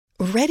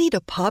Ready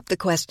to pop the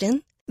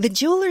question? The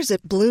jewelers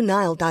at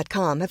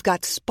BlueNile.com have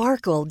got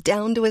sparkle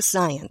down to a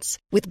science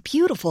with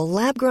beautiful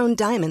lab-grown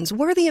diamonds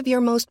worthy of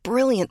your most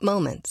brilliant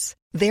moments.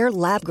 Their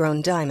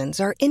lab-grown diamonds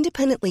are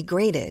independently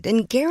graded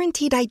and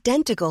guaranteed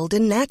identical to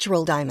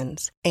natural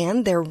diamonds,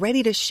 and they're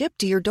ready to ship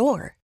to your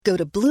door. Go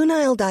to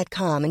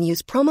BlueNile.com and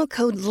use promo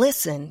code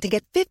LISTEN to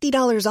get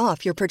 $50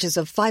 off your purchase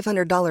of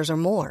 $500 or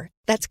more.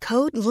 That's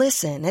code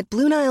LISTEN at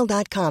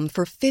BlueNile.com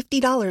for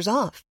 $50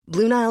 off.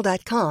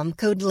 BlueNile.com,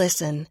 code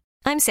LISTEN.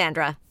 I'm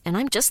Sandra, and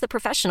I'm just the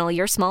professional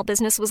your small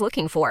business was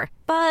looking for.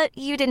 But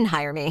you didn't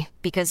hire me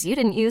because you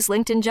didn't use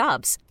LinkedIn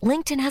Jobs.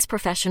 LinkedIn has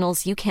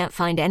professionals you can't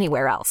find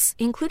anywhere else,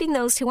 including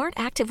those who aren't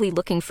actively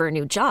looking for a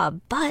new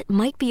job, but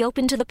might be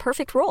open to the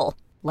perfect role,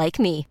 like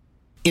me.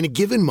 In a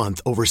given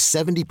month, over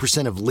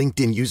 70% of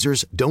LinkedIn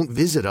users don't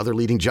visit other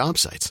leading job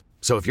sites.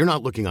 So if you're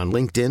not looking on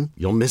LinkedIn,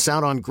 you'll miss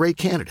out on great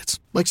candidates,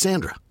 like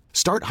Sandra.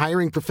 Start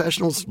hiring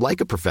professionals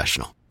like a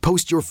professional.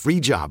 Post your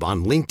free job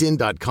on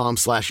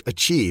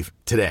linkedin.com/achieve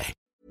today.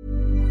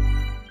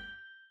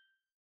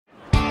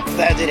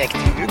 Det direkte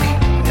hugg.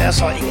 Jeg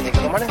sa ingenting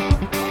til dommeren.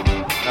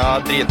 Ja,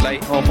 dritlei.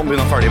 Nå får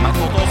begynne å følge med.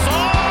 Også!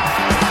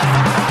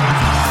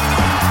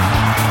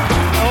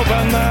 Jeg håper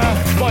en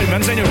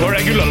Barmen sender ut for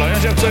det Gullaland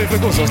jeg kjøpt, så vi får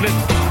kose oss litt.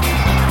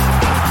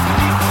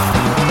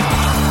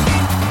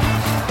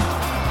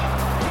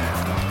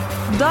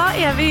 Da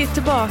vi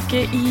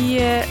tilbake I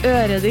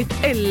øret ditt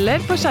eller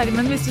på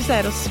skjermen hvis du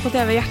ser oss på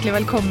TV. Hjertelig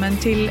velkommen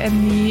til en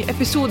ny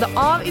episode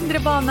av Indre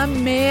Bane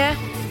med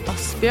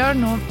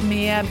Asbjørn og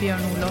med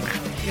Bjørn Olof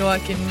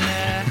Joakim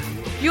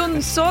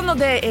Jonsson. Og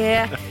det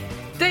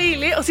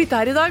deilig å sitte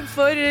her I dag,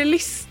 for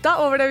lista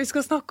over det vi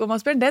skal snakke om,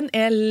 Asbjørn, den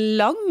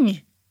lang.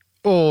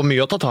 Og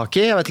mye å ta tak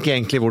I. Jeg vet ikke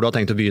egentlig hvor du har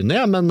tenkt å begynne,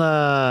 ja, men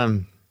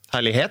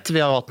herlighet.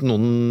 Vi har hatt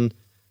noen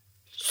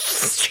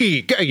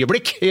syke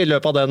øyeblikk I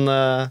løpet av den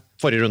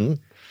forrige runden.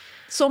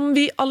 Som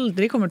vi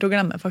aldri kommer til å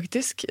glemme,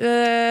 faktisk.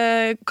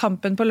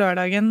 Kampen på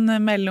lørdagen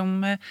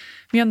mellom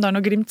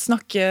Mjøndalen og Glimt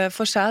snakker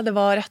for seg. Det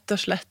var rett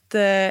og slett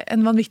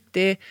en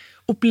vanvittig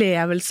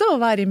opplevelse å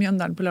være I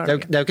Mjøndalen på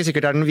lørdagen. Det jo ikke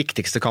sikkert det den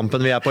viktigste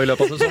kampen vi på I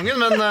løpet av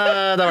sesongen, men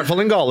det I hvert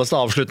fall den galeste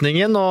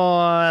avslutningen,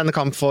 og en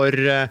kamp for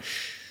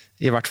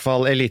I hvert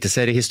fall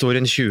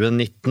eliteseriehistorien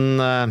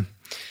 2019.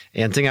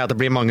 En ting at det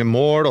blir mange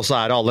mål, og så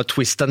det alle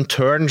twist and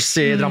turns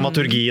I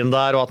dramaturgien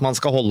der, og at man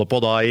skal holde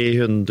på da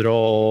I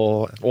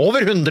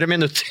over 100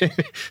 minutter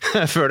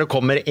før det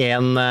kommer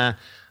en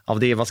av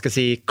de, hva skal jeg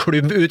si,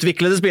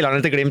 klubbutviklede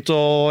spillerne til Glimt,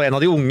 og en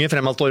av de unge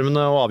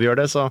fremadstormene og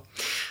avgjør det, så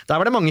der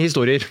var det mange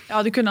historier.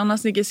 Ja, du kunne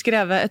nesten ikke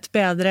skrevet et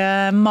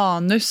bedre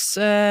manus.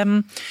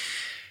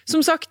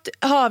 Som sagt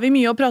har vi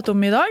mye å prate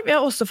om I dag. Vi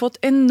har også fått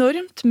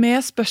enormt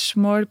med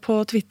spørsmål på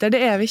Twitter.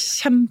 Det vi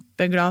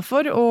kjempeglade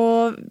for,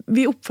 og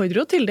vi oppfordrer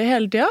jo til det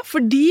hele tiden,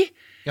 fordi...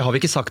 Ja, har vi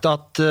ikke sagt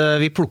at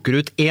vi plukker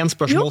ut en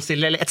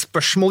spørsmålsstille, eller et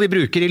spørsmål vi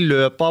bruker I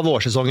løpet av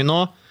vårsesongen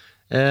nå?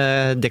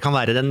 Det kan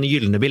være den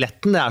gyllene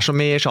billetten. Det som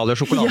I Charlie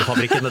og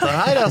sjokoladefabrikken dette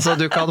her. Altså,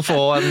 du kan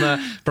få en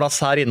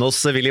plass her inne hos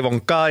Willy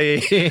Wonka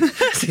I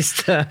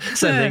siste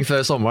sending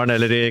før sommeren,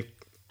 eller I...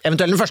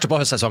 Eventuelt den første på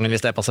høstsesongen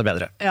hvis det passer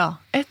bedre. Ja,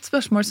 et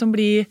spørsmål som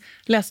blir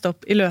lest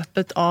opp I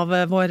løpet av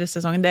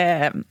vårsesongen,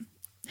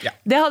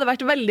 det hadde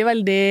vært veldig,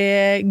 veldig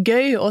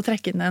gøy å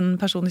trekke inn en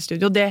person I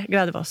studio, det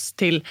gleder vi oss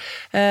til.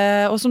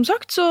 Og som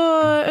sagt så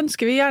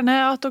ønsker vi gjerne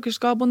at dere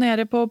skal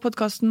abonnere på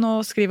podcasten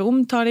og skrive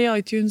omtale I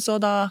iTunes,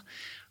 og da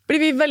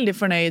blir vi veldig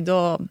fornøyd,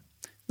 og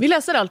vi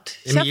leser alt.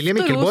 Emilie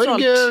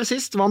Mikkelborg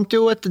sist vant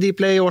jo et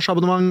Dplay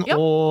årsabonnement,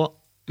 og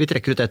vi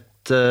trekker ut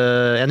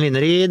en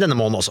vinner I denne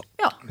måneden også.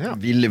 Ja.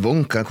 Willy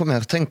Wonka kommer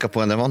jeg å tenke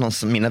på. Det var noen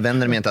som mine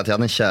venner mente at jeg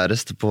hadde en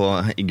kjæreste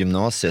I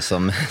gymnasiet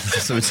som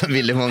så ut som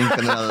Willy Wonka.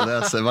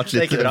 Så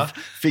jeg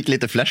fikk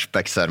litt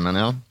flashbacks her,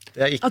 men ja.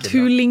 At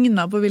hun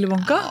lignet på Willy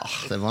Wonka? Ja,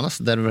 det var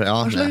nesten det. Ja,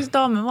 hva slags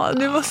dame var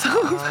det? Du var så...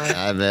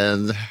 Ja. Det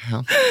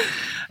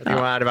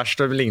det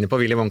verst å ligne på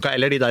Willy Wonka,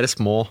 eller de der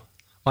små,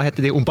 hva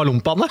heter de,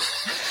 Oompa-Lompaene?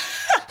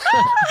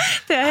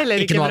 Det heller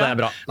ikke bra. Det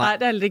bra. Nei,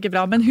 det heller ikke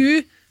bra, men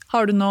hun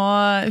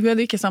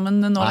du ikke sammen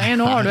nå lenger.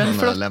 Nå har du en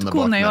flott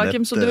kone,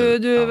 Joakim, så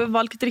du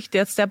valgte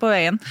riktig et sted på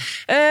veien.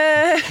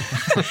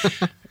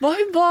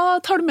 Hva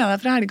tar du med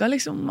deg fra helga,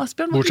 liksom,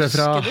 Asbjørn? Bortsett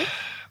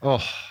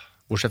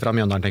fra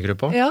Mjøndalen, tenker du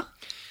på? Ja.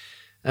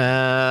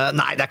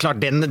 Nei, det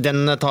klart,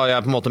 den tar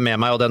jeg på en måte med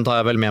meg, og den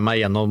tar jeg vel med meg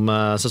gjennom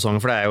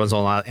sesongen, for det jo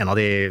en av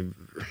de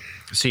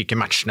syke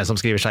matchene som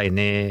skriver seg inn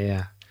I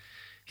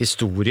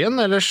historien,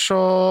 ellers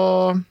så...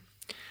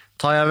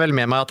 tar jeg vel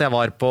med meg at jeg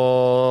var på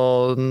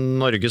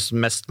Norges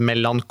mest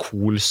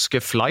melankolske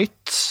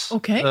flight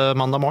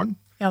mandag morgen.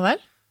 Ja vel?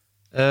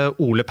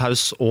 Ole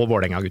Paus og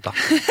Vålerenga-gutta.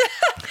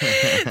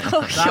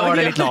 Der var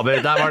det litt laber.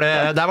 Der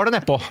var det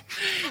nedpå.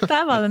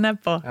 Der var det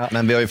nedpå. Ja.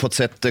 Men vi har jo fått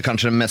sett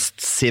kanskje den mest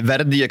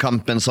severdige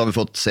kampen, så har vi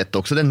fått sett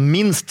også den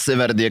minst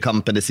severdige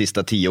kampen de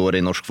siste 10 år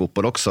I norsk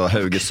fotball også.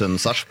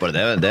 Haugesund-Sarpsborg.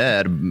 Det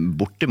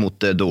bortimot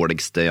det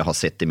dårligste jeg har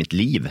sett I mitt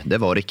liv. Det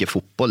var ikke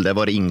fotball, det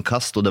var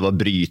inkast, og det var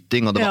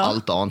bryting, og det var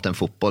alt annet enn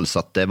fotball.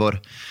 Så at det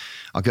var,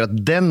 akkurat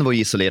den var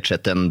isolert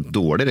sett en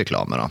dårlig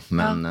reklame da.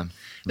 Men...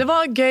 Det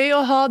var gøy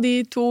å ha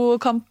de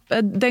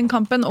den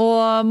kampen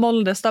og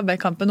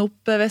Molde-Stabæk-kampen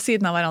opp ved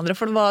siden av hverandre,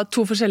 for det var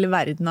to forskjellige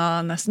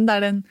verdener nesten, der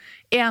den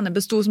ene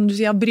bestod, som du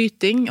sier, av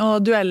bryting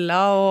og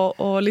dueller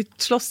og litt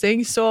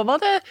slåssing, så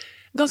var det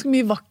ganske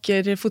mye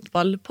vakker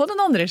fotball på den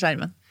andre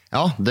skjermen.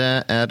 Ja,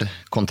 det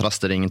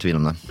kontraster, ingen tvil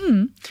om det.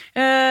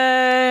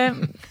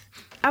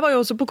 Jeg var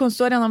jo også på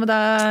Konsto Arena med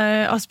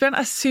deg, Asbjørn.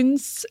 Jeg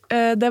synes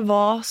det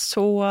var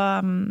så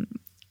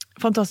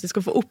fantastisk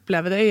å få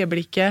oppleve det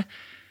øyeblikket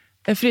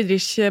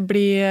Friedrich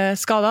blir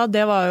skadet.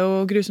 Det var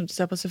jo grusomt å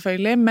se på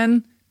selvfølgelig,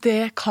 men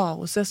det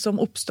kaoset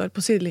som oppstår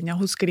på sidelinja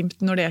hos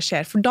Glimt når det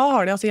skjer, for da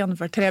har de altså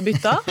gjennomført 3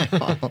 bytter.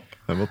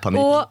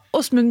 Og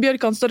Åsmund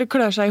Bjørkan står og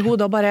klør seg i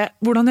hodet og bare,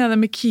 hvordan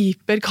det med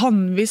keeper?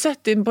 Kan vi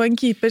sette inn på en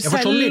keeper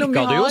selv om vi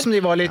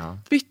har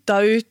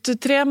bytta ut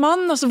 3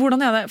 mann? Altså,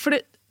 hvordan det? For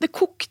det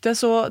kokte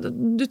så,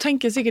 du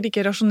tenker sikkert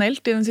ikke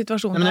rasjonelt i den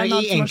situasjonen. Men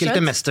i enkelte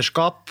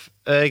mesterskap,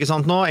 ikke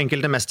sant nå,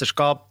 enkelte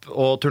mesterskap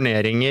og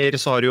turneringer,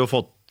 så har du jo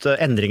fått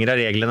endringer av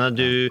reglene.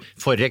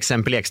 For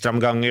eksempel i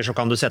ekstraomganger så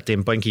kan du sette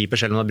inn på en keeper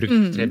selv om du har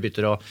brukt 3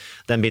 bytter og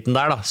den biten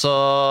der da.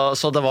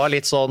 Så det var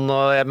litt sånn,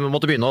 jeg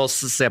måtte begynne å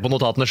se på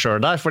notatene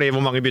selv der, fordi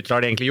hvor mange bytter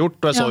har de egentlig gjort,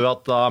 og jeg så jo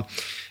at da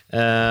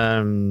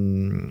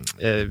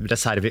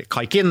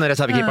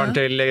reservekeeperen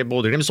til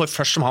Bodø Glimt så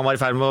først som han var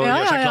i ferd med å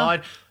gjøre seg klar.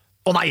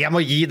 Nei, jeg må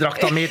gi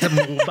drakta mi til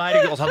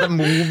Moberg, og så er det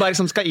Moberg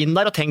som skal inn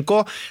der, og tenk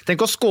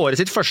å score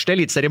sitt første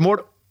elitseriemål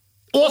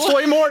og stå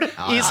i mål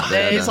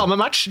i samme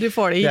match. Du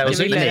får det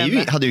ikke.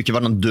 Det hade ju inte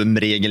varit någon dum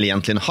regel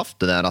egentligen haft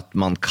det där att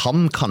man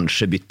kan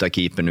kanske byta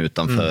keepern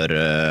utanför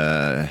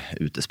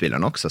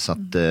utespelaren också, så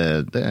att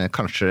det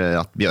kanske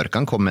att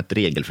Björkan kom med ett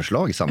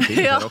regelförslag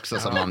samtidigt där också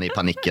som man i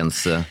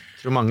panikens Jeg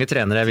tror mange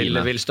trenere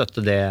vil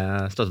støtte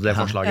det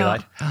forslaget der.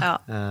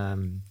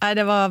 Nei,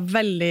 det var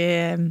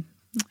veldig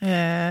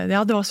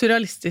det var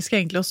surrealistisk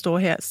egentlig å stå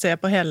og se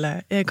på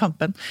hele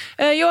kampen.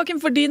 Joakim,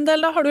 for din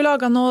del da, har du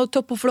laget noe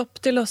topp og flopp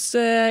til oss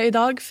i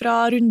dag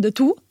fra runde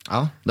 2?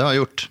 Ja, det har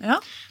jag gjort.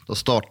 Då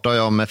startar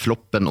jag med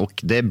floppen och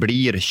det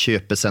blir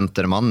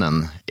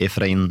köpecentermannen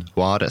Efrain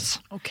Juarez.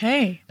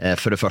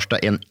 För det första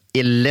en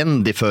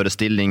eländig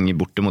föreställning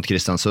borta mot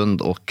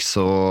Kristiansund och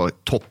så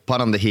toppar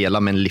han det hela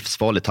med en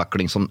livsfarlig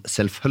tackling som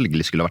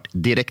selvfølgelig skulle ha varit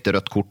direkt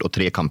rött kort och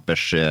 3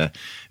 kampers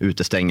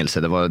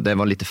utestängelse. Det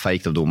var lite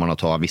fejkt av domaren att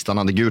ta. Visst han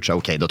hade gult så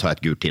okej, då tar jag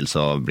ett gult till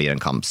så blir det en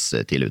kamps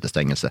till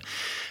utestängelse.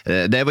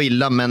 Det var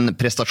illa, men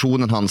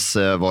prestationen hans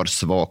var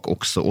svag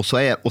också. Och så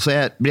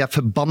blir jag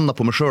förbannad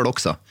på mig själv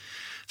också.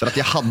 För att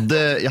jag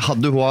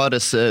hade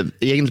Juarez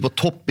egentligen på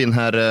topp in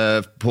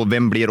här på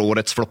vem blir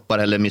årets floppar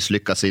eller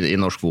misslyckas i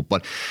norsk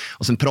fotboll.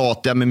 Och sen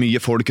pratade jag med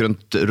mycket folk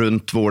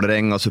runt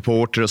Vålerenga och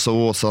supporter och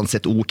så han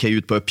sett okej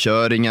ut på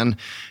uppköringen.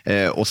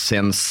 Och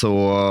sen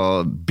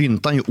så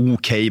bynte han ju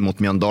okej mot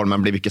Mjøndalen,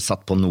 men blev inte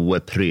satt på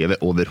något pröve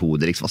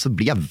överhodet liksom. Och så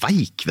blir jag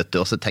veik, vet du,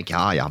 och så tänker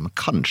jag ja, men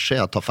kanske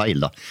jag tar fel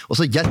då. Och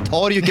så jag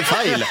tar ju inte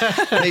fel.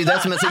 Det är ju det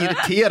som är så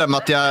irriterande med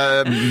att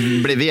jag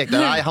blev vek.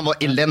 Nej, han var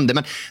eländig,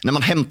 men när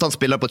man hämtar en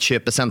spelare på ett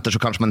köpecenter så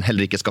kanske man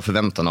heller inte ska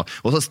förvänta något.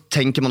 Och så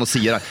tänker man och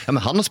säger ja,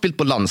 men han har spelat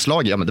på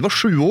landslag. Ja, men det var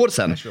 7 år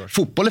sedan.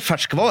 Fotboll är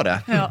färskvara.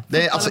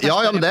 Det är alltså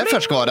men det är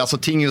färskvara. Alltså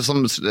ting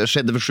som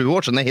skedde för 7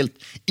 år sedan är helt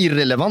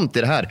irrelevant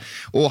i det här.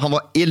 Och han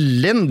var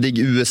eländig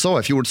i USA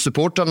i fjol.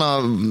 Supporterna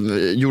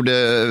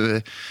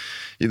gjorde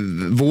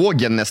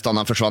vågen nästan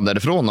han försvann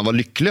därifrån och var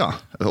lyckliga.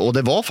 Och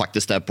det var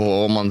faktiskt det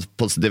på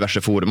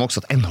diverse forum också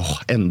att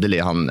ändelig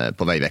han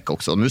på väg veck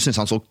också. Och nu syns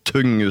han så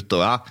tung ut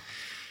och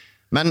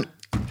men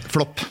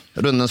flopp,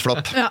 rundens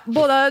flopp. Ja,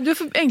 du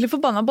är egentligen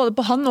förbannad både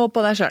på han och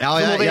på dig själv.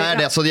 Ja, jag är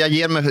det, så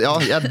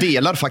jag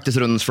delar faktiskt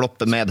rundens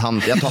flopp med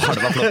han. Jag tar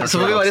halva floppet. Så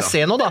får vi bare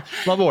se nå da,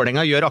 hva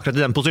Vålerenga gjør akkurat i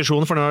den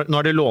posisjonen, for nå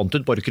har de lånt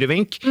ut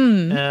Borchgrevink.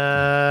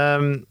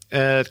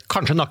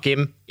 Kanskje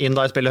Nakim inn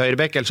da i spillet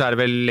høyrebekk, eller så er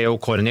det vel Leo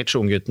Kornic,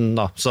 unggutten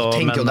da.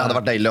 Tänk om det hade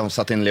varit dejligt om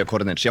satt in Leo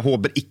Kornic. Jag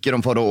hoppas inte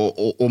de får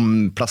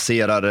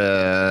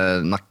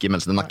omplacerar Nakim,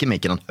 eller Nakim är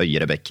inte någon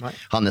høyrebekk.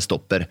 Han är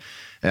stopper.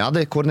 Ja,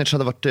 Kornic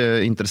hade varit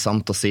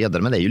intressant att se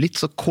där, men det är ju lite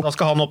så kort. Da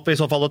skal han opp i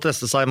så fall å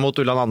teste seg mot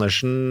Ulland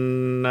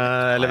Andersen,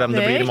 eller hvem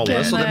det blir i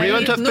Molde. Så det blir jo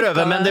en tøff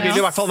prøve, men det vil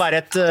jo i hvert fall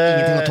være et...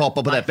 Ingenting att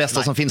tappa på det.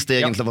 Bästa som finns det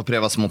egentligen får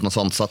prövas mot något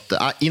sånt. Så att,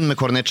 in med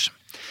Kornic.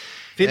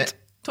 Fint.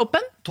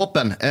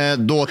 Toppen.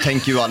 Då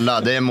tänker ju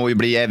alla, det må ju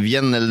bli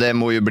Evjen eller det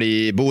må ju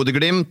bli Bodø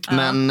Glimt,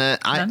 men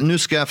nu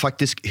ska jag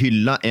faktiskt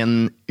hylla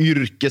en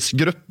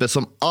yrkesgruppe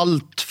som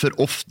allt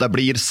för ofta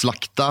blir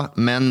slakta,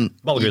 men...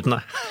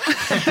 Ballguttene.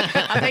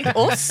 Jag tänkte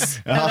oss.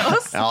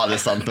 Ja, det är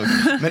sant.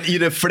 Men i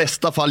de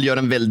flesta fall gör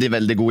en väldigt,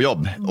 väldigt god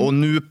jobb. Och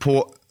nu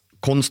på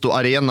Konsto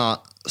Arena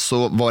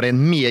så var det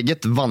en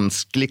meget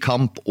vanskelig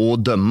kamp å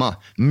dømme.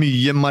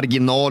 Mye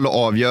marginal og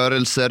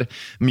avgjørelser,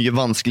 mye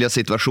vanskelige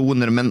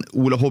situasjoner, men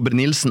Ole Hobber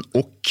Nilsen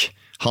og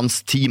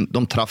hans team,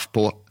 de traff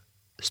på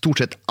stort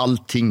sett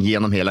allting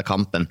genom hela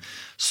kampen.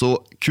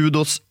 Så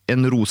kudos,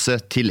 en rose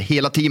till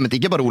hela teamet,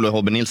 inte bara Ole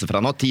Hobber Nilsen, för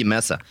han har team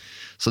med sig.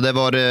 Så det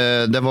var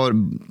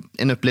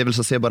en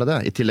upplevelse att se bara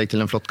det, i tillägg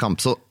till en flott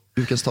kamp. Så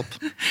Ukens topp.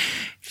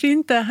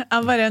 Fint det.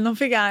 Nå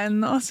fikk jeg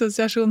en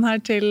assosiasjon her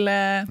til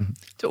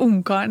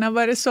ungkaren. Jeg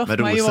bare så for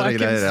meg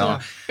Joakim.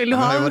 Vil du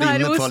ha den her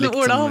rosen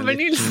Ola Håvard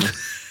Nilsen?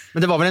 Men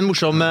det var vel en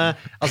morsom,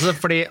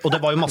 og det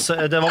var jo masse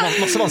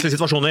vanskelige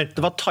situasjoner. Det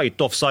var tight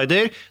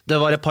offsider, det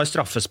var et par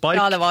straffespark,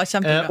 ja, det var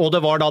kjempebra. Og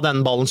det var da den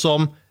ballen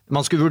som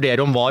man skulle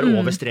vurdere om var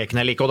over streken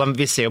eller ikke, og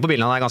vi ser jo på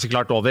bildene han ganske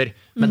klart over.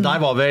 Men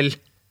der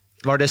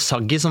var det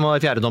Saggi som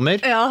var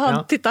fjerdedommer? Ja,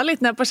 han tittet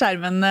litt ned på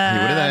skjermen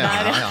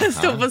der.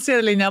 Stod på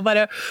sidelinja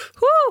bare,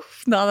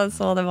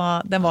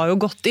 det var jo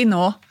godt inne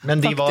også,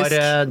 men de var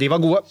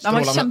gode. De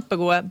var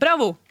kjempegode.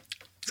 Bravo!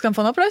 Skal han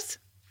få en applaus?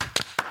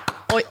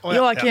 Oi,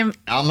 Joakim.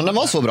 Ja, men den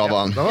var så bra,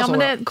 va? Ja,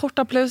 men det er kort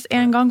applaus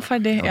en gang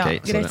ferdig. Ja,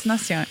 greit,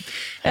 neste gang.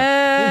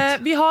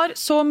 Vi har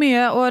så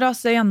mye å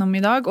rase gjennom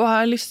i dag, og jeg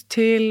har lyst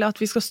til at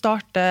vi skal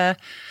starte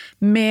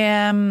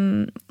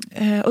med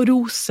å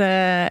rose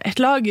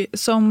et lag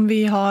som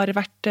vi har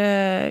vært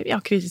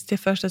kritisk til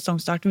før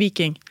sesongstart,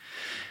 Viking.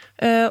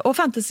 Og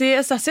Fantasy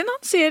Assassin han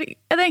sier,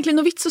 er det egentlig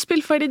noe vits å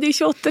spille ferdig de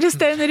 28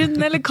 resterende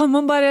runden, eller kan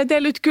man bare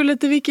dele ut gullet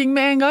til Viking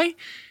med en gang?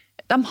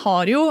 De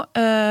har jo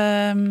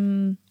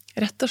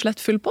rett og slett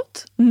full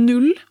pott,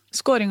 0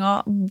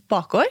 skåringer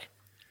bakover,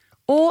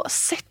 og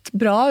sett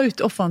bra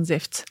ut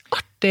offensivt.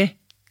 Artig.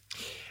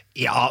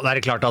 Ja, det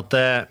er klart at...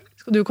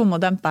 Skal du komme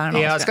og dempe her nå?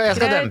 Jeg skal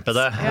dempe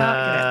det.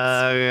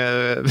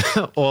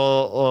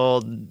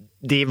 Og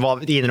de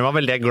innrømmer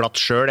vel det glatt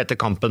selv etter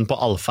kampen på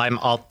Alfheim,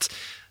 at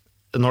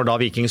når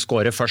da Viking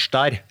skårer først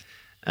der,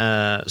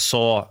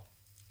 så...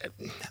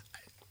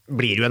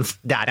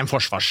 det er en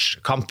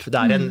forsvarskamp. Det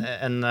er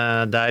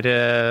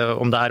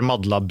om det er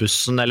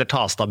Madla-bussen eller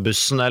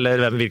Tasta-bussen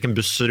eller hvilken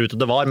bussrute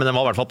det var, men den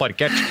var i hvert fall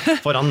parkert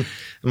foran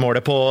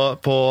målet på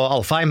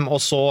Alfheim, og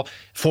så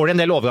får de en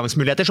del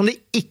overgangsmuligheter som de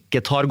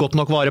ikke tar godt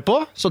nok vare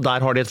på, så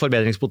der har de et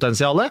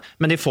forbedringspotensiale,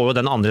 men de får jo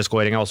den andre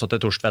skåringen også til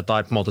Torstvedt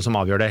der, på en måte som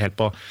avgjør det helt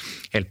på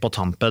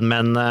tampen,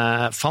 men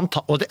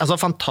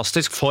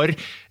fantastisk for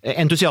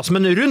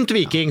entusiasmen rundt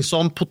Viking,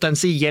 som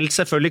potensielt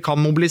selvfølgelig kan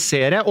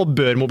mobilisere, og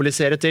bør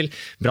mobilisere til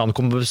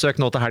Brann-besøk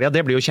nå til helga.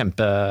 Det blir jo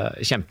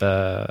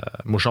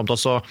kjempemorsomt, og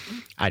så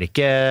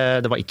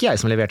det var ikke jeg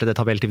som leverte det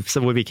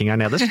tabelltipset hvor Viking er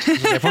nederst.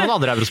 Det får noen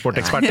andre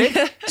Eurosport-eksperter,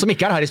 som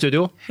ikke er her i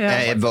studio.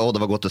 Det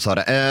var godt du sa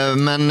det.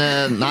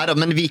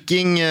 Men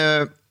Viking...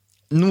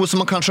 Noe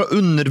som man kanskje har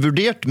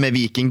undervurdert med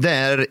Viking, det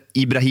er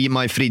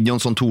Ibrahima,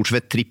 Fridjonsson,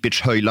 Torstvedt, Trippic,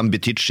 Højland,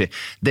 Bytici.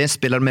 Det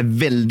spiller med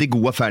veldig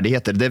gode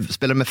ferdigheter. Det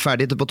spiller med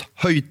ferdigheter på et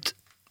høyt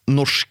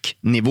norsk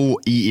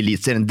nivå i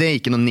elitserien. Det er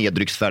ikke noen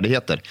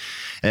nedryksferdigheter.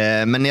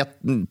 Men jeg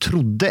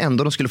trodde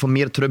ändå de skulle få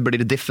mer trøbbel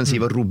i det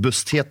defensiva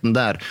robustheten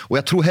der. Og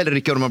jeg tror heller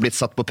ikke de har blitt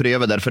satt på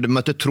prøve der, for de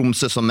møtte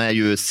Tromsø som er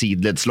jo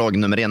sidledslag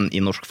nummer 1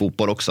 i norsk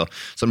fotball også.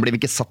 Så de ble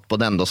ikke satt på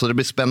den då, så det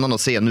blir spennende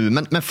å se nu.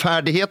 Men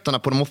ferdigheterna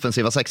på de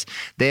offensiva 6,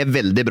 det er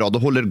veldig bra.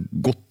 Det holder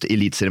godt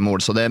elitseriemål,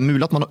 så det er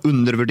mulig at man har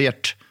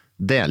undervurdert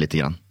det litt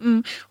grann.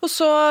 Og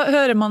så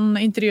hører man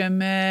intervjuet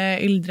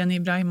med Ildren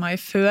Ibrahimai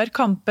før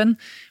kampen,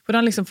 hvor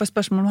han liksom får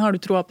spørsmål om har du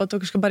troa på at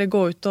dere skal bare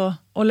gå ut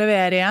og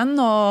levere igjen,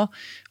 og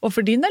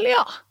for din del,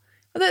 ja.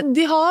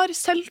 De har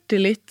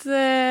selvtillit,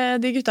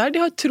 de gutta her. De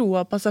har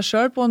troa på seg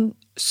selv på en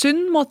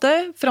sunn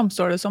måte,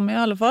 framstår det som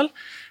i alle fall.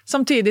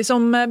 Samtidig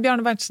som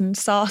Bjarne Berntsen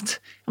sa at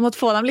jeg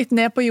måtte få dem litt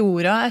ned på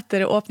jorda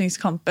etter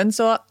åpningskampen,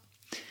 så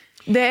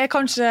det er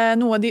kanskje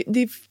noe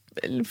de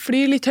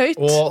flyr litt høyt.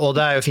 Og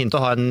det er jo fint å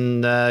ha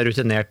en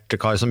rutinert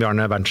kar som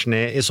Bjarne Berntsen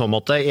i så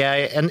måte.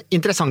 En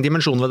interessant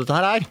dimensjon ved dette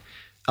her er,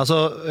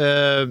 altså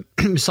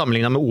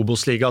sammenlignet med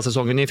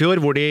Obos-liga-sesongen i fjor,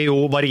 hvor de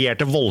jo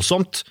varierte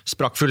voldsomt,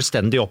 sprakk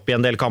fullstendig opp i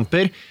en del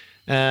kamper.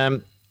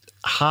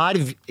 Her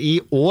i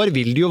år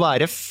vil det jo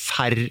være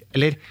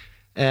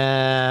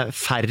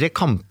færre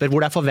kamper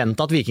hvor det er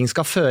forventet at Viking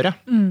skal føre.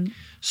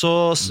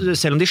 Så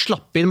selv om de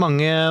slapp inn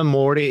mange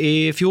mål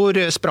i fjor,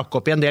 sprakk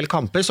opp i en del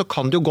kamper, så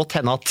kan det jo godt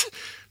hende at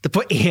det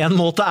på en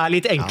måte er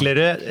litt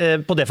enklere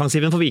på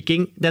defensiven for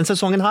Viking den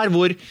sesongen her,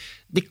 hvor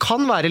de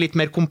kan være litt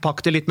mer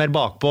kompakte, litt mer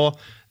bakpå,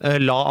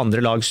 la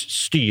andre lag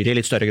styre i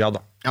litt større grad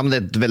da. Ja, men det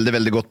er et veldig,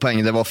 veldig godt poeng.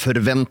 Det var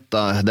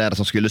forventet det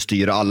som skulle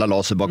styre, alla la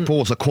sig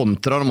bakpå, og så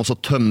kontrar de og så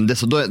tömde.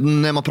 Så då,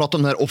 när man pratar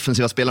om de här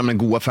offensiva spelarna med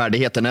goda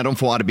färdigheter, när de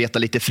får arbeta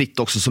lite fritt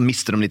också, så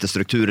mister de lite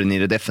strukturen i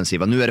det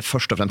defensiva. Nu är det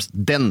först och främst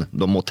den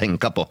de må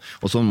tänka på,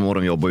 och så må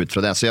de jobba ut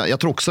från det. Så jag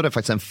tror också det är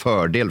faktiskt en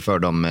fördel för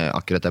dem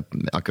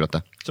akkurat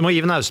det. Så må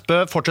Iven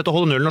Ausbø fortsette å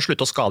holde nullen og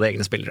slutte å skade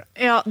egne spillere.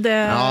 Ja,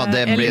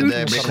 det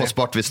blir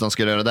kostbart hvis de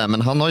skulle gjøre det,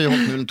 men han har jo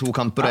holdt nullen 2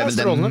 kamper, og er vel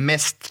den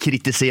mest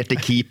kritiserte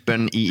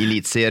keeperen i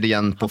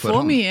elitserien på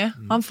forhånd.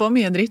 Han får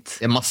mye dritt.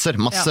 Masser,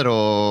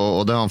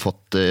 og det har han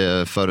fått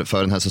for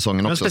denne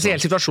sesongen også. En spesiell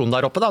situasjon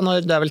der oppe da,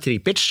 når det er vel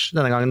Tripic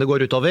denne gangen det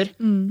går utover,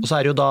 og så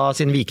er det jo da,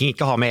 siden Viking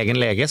ikke har med egen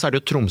lege, så er det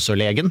jo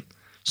Tromsø-legen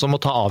som må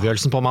ta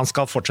avgjørelsen på om han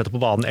skal fortsette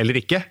på banen eller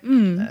ikke.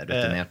 Det er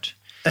rutinert.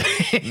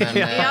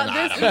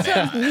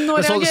 Nå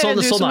reagerer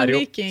du som en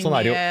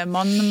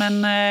vikingmann, men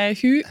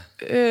hun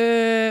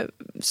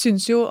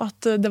syns jo at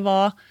det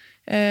var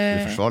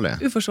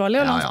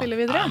uforsvarlig å la han spille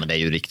videre. Ja, men det är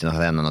ju riktigt att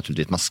henne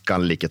naturligtvis. Man ska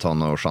inte ta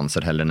några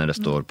chanser heller när det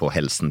står på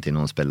hälsen till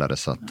någon spelare.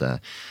 Så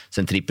att,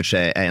 sen Tripic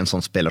är en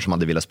sån spelare som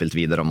hade velat spela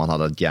vidare om han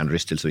hade ett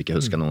järnryst till så inte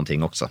huska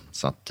någonting också.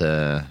 Så att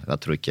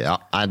jag tror inte,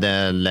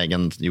 det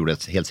lägen gjorde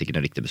helt säkert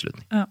en riktig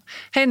beslutning. Ja.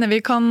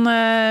 Heinevik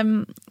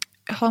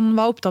han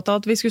var opptatt av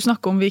at vi skulle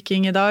snakke om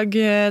Viking i dag,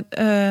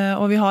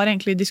 og vi har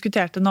egentlig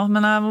diskutert det nå,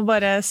 men jeg må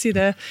bare si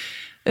det,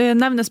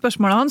 nevne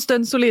spørsmålet hans.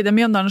 Den solide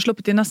Mjøndalen har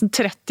sluppet inn nesten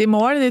 30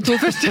 mål i de 2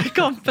 første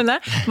kampene.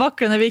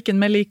 Vaklende Viken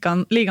med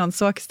ligans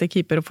svakeste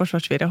keeper og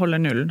forsvarsfire holder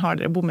nullen. Har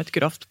dere bommet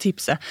grovt på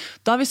tipset?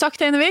 Da har vi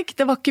sagt, Heinevik,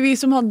 det var ikke vi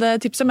som hadde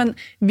tipset, men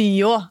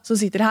vi også, som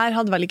sitter her,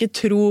 hadde vel ikke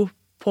tro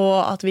på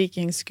at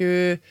Viking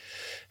skulle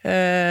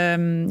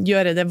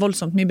gjøre det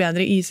voldsomt mye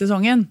bedre i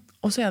sesongen.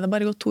 Og så det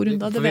bare gått 2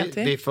 runder, det vet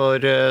vi. Vi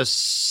får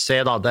se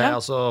da,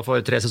 altså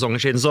for 3 sesonger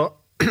siden så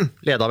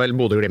ledet vel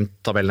Bodø Glimt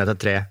tabellen etter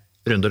 3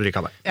 runder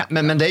lika med. Ja,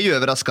 men det är ju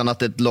överraskande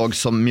att ett lag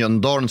som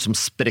Mjøndalen som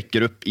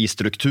spräcker upp i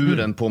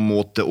strukturen på en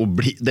måte och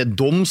det är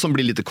de som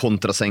blir lite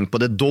kontrasänk på,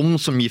 det är de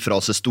som ger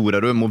fra sig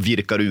stora rum och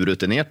virkar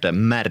urutinerade,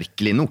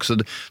 märkligt nog. Så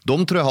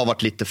de tror jag har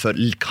varit lite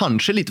för,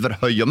 kanske lite för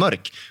höj och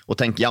mörk och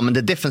tänker, ja men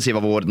det defensiva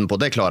vården på,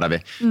 det klarar vi.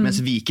 Men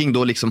Viking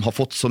då liksom har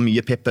fått så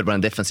mycket pepper på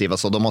den defensiva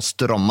så de har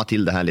strammat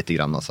till det här lite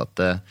grann. Så att,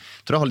 tror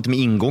jag har lite med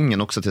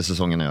ingången också till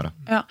säsongen att göra.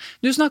 Ja.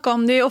 Du snackade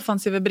om de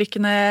offensiva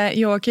brickene,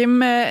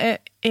 Joakim.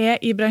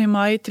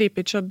 Ibrahimai,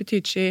 Tripic og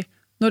Butici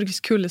Norges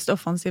kuleste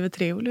offensive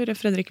trio, lurer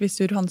Fredrik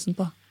Vissur Hansen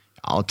på?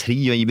 Ja,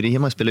 trio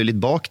Ibrahimai spelar ju lite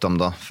bak dem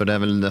då, för det är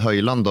väl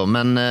Höjland då,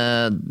 men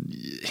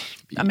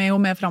de är ju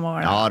med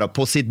framåt. Ja, då,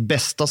 på sitt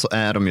bästa så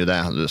är de ju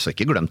det. Så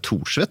inte glöm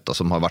Torsvett då,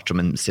 som har varit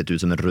som sett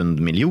ut som en rund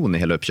miljon i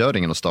hela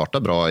uppkörningen och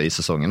startat bra i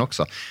säsongen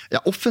också.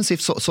 Ja,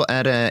 offensivt så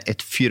är det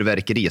ett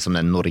fyrverkeri som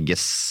är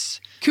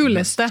Norges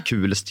kuleste.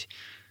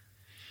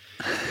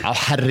 Ja,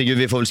 herregud,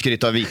 vi får väl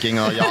skryta av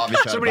Viking och ja, vi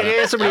kör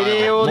så blir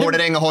det jo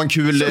Vålerenga har en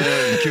kul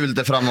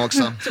där framme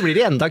också. Så blir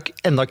det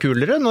enda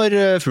kulere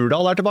når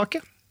Furdal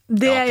tilbake.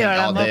 Det gör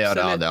de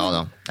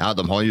absolut. Ja,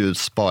 de har ju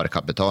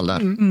sparkapital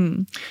där.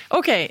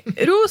 Okej,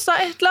 rosa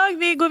ett lag.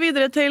 Vi går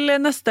vidare till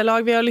nästa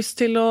lag. Vi har lyst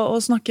till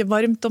att snacka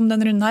varmt om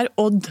den runden här.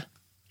 Odd.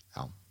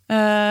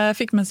 Ja.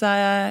 Fick med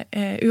sig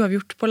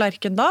uavgjort på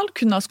Lerkendal.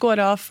 Kunde ha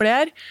skåret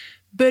fler.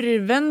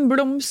 Børven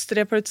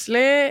blomstrer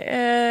plutselig.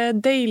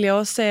 Deilig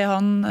å se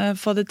han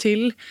få det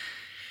til.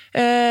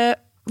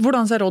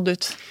 Hvordan ser Odd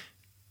ut?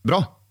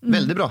 Bra,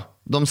 väldigt bra.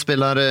 De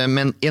spelar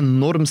med en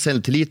enorm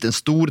självtillit, en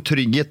stor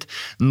trygghet.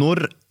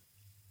 När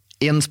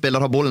en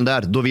spelare har bollen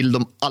där, då vill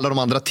alla de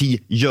andra 10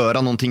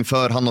 göra någonting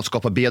för han och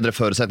skapa bättre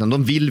förutsättningar.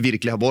 De vill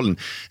verkligen ha bollen.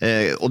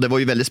 Och det var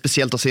ju väldigt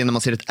speciellt att se när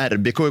man ser ett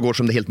RBK igår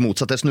som det är helt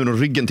motsatt. Där snurrar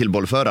ryggen till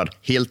bollförare.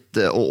 Helt,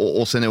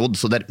 och sen är Odd,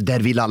 så där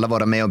vill alla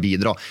vara med och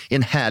bidra.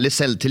 En härlig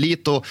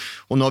självtillit och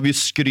nu har vi ju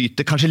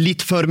skryter, kanske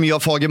lite för mycket av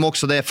Fagem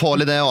också. Det är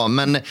farligt det, ja.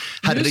 Men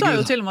herregud. Du sa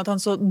ju till och med att han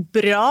så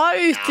bra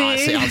ut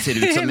i... Ja, han ser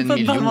ut som en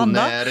miljon.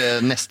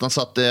 Nästan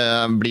så att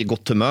det blir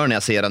gott humör när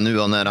jag ser han nu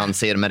och när han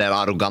ser med det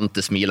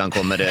arroganta smil han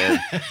kommer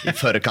i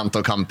förkant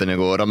av kampen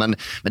igår. Men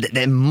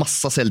det är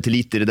massa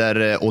självtillit i det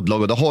där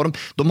Odd-laget.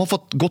 De har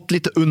fått gått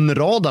lite under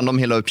radarn de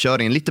hela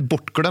uppkörningen. Lite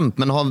bortglömt,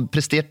 men har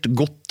presterat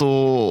gott.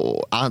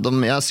 Och,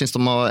 jag syns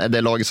de är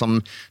det laget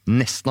som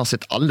nästan har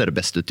sett allra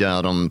bäst ut i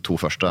de 2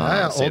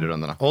 första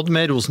serierunderna. Odd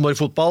med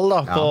Rosenborg-fotball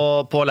da,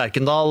 på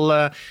Lerkendal.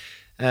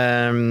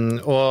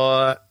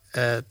 Og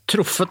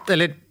truffet,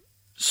 eller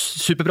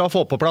superbra å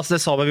få på plass, det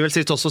sa vi vel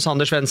sist også,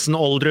 Sander Svendsen,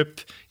 Oldrup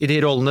i de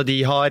rollene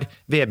de har.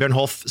 Vebjørn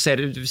Hoff ser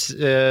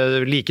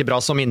like bra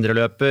som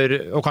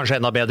indreløper og kanskje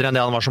enda bedre enn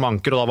det han var som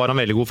anker, og da var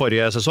han veldig god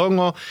forrige sesong.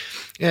 Og,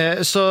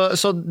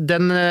 så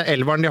den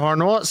elveren de har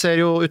nå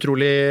ser jo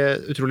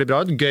utrolig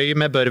bra ut. Gøy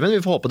med Børven, vi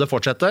får håpe det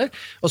fortsetter.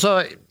 Og så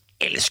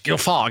elsker jo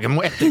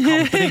Fagemo etter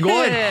kampen i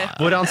går,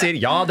 hvor han sier,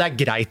 ja, det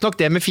er greit nok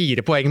det med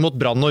 4 poeng mot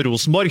Brann og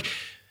Rosenborg,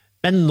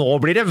 men nå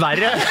blir det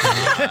verre.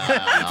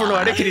 For nå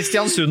er det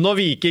Kristiansund og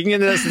Viking i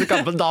neste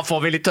kampen. Da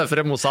får vi litt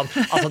tøffere motstand.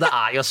 Altså, det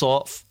er jo så...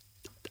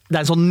 Det er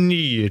en sånn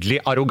nydelig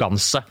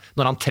arroganse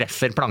når han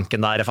treffer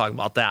planken der,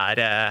 at det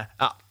er...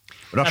 Ja.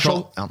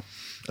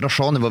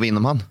 Rashani var vi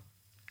innom han.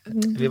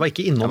 Vi var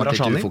ikke innom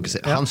Rashani.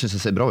 Han synes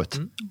det ser bra ut.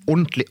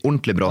 Ordentlig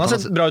bra. Han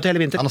har sett bra ut hele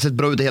vinter. Han har sett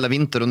bra ut hele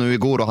vinter, og nu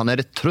igår, og han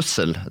er et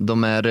trussel.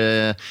 De er...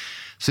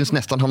 Syns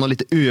nästan han har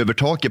lite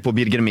övertaket på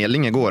Birger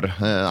Meling igår.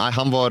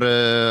 Han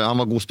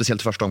var god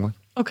speciellt första omgång.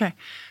 Okej.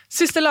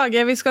 Sista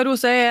laget vi ska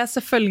rosa är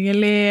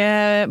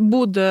selvfølgelig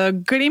Bodø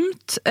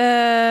Glimt,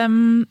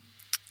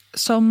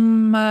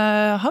 som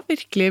har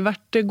virkelig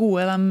vært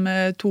gode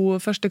de 2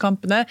 første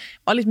kampene.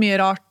 Var litt mye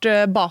rart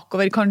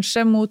bakover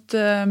kanskje mot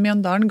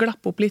Mjøndalen,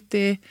 glapp opp litt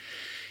i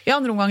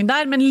andra omgången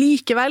där, men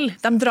likevel,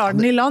 de drar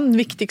den i land,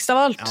 viktigst av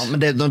allt. Ja, men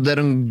det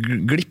de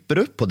glipper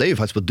upp på, det är ju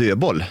faktiskt på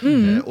dödboll.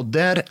 Och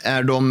där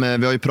är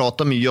vi har ju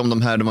pratat mycket om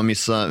de här, de har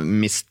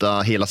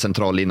missat hela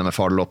centrallinjen med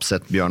Fardal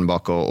Opseth,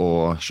 Björnbak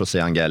och José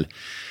Angel.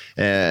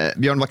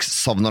 Björnbak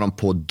savnar dem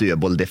på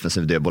dödboll,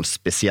 defensiv dödboll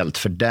speciellt,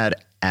 för där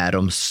är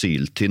de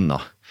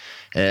syltynna.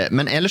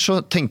 Men ellers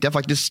så tänkte jag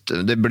faktiskt,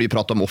 det blir ju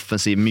prata om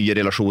offensiv, mye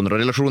relationer och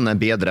relationerna är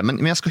bättre,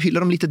 men jag ska hylla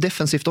dem lite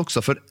defensivt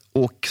också,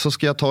 och så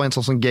ska jag ta en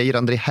sån som Geir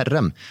André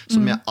Herrem,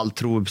 som jag allt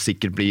tror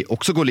säkert blir,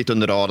 också går lite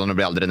under radarn och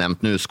blir aldrig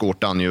nämnt, nu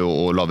skårte han ju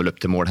och la väl upp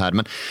till mål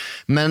här,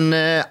 men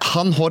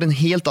han har en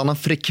helt annan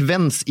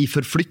frekvens i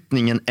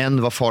förflyttningen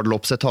än vad Fardal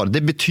Opseth har.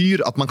 Det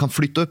betyder att man kan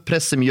flytta upp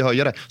pressen mye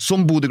högre,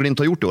 som Bodø/Glimt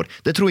har gjort i år.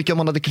 Det tror jag inte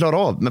man hade klarat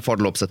av med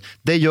Fardal Opseth.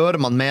 Det gör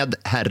man med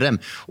Herrem,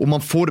 och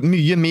man får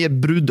mye mer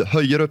brudd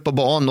högre upp på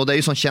banan, och det är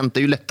ju som känt, det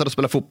är ju lättare att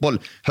spela fotboll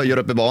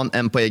högre upp i banan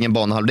än på egen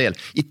banehalvdel.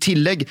 I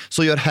tillägg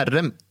så gör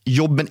Herrem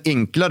jobben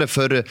enklare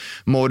för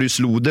Marius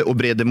Lode och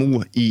Brede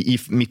Mo i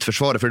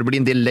mittförsvaret, för det blir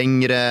en del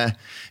längre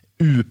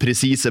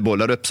uprecise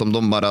bollar upp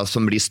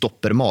som blir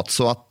stoppermat,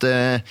 så att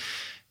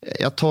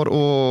jag tar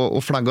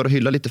och flaggar och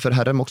hyllar lite för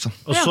Herrem också.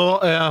 Og så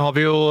har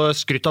vi jo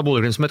skrytt av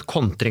Bodø/Glimt som et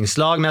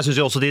kontringslag, men jeg synes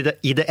jo også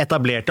i det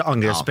etablerte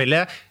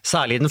angrepsspillet,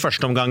 særlig i den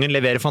første omgangen,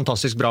 leverer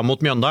fantastisk bra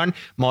mot Mjøndalen.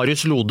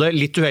 Marius Lode,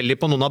 litt uheldig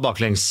på noen av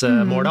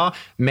baklengsmåla,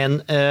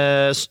 men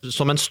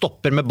som en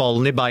stopper med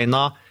ballen i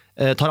beina,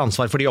 tar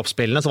ansvar for de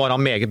oppspillene, så var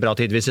han meget bra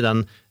tidvis i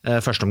den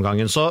første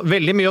omgangen. Så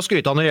veldig mye å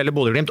skryte av når det gjelder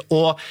Bodø/Glimt,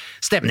 og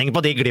stemningen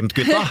på de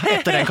Glimt-gutta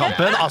etter den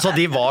kampen, altså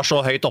de var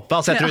så høyt oppe.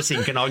 Altså jeg tror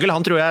Sinkernagel,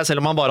 han tror jeg,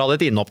 selv om han bare hadde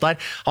et innhopp der,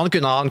 han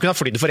kunne ha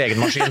flydd for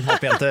egen maskin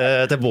opp igjen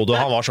til Bodø,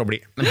 han var så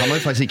blid. Men han har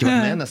ju faktiskt inte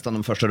varit med nästan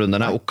de första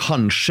rundorna, och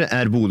kanske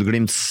är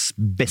Bodø/Glimts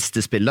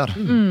bästa spelare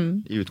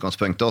i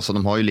utgangspunktet, så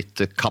de har ju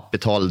lite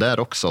kapital där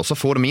också. Och så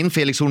får de in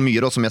Felix Horn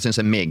Myhre, som jag syns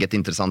är en meget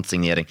intressant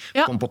signering.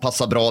 Kom på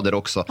passa bra där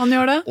också. Han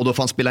gör det. Och då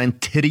får han spela en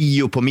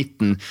trio på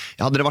mitten.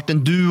 Hade det varit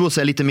en duo så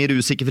är jag lite mer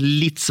usikker, för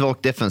lite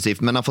svagt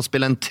defensivt, men han får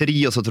spela en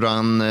trio, så tror jag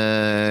han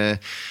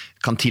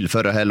kan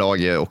tillföra det här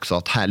laget också.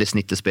 Att härligt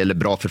snittespel,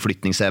 bra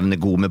förflyttningsevne,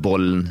 god med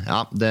bollen.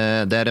 Ja, det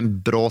är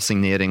en bra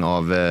signering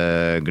av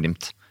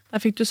Glimt. Der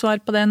fikk du svar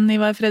på den,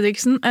 Ivar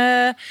Fredriksen.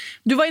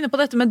 Du var inne på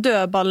dette med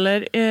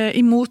dødballer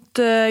imot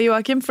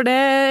Joakim, for det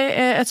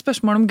er et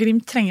spørsmål om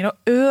Glimt trenger å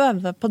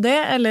øve på det,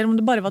 eller om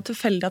det bare var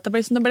tilfeldig at det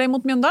ble som det ble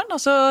mot Mjøndalen.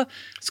 Altså,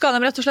 skal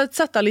de rett og slett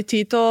sette av litt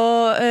tid til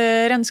å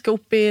renske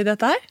opp i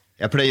dette her?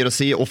 Jag pleier å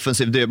si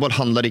offensiv dødball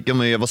handlar ikke om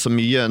å øve så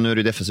mye, nu är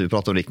det defensivt vi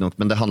pratar om riktigt nog,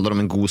 men det handlar om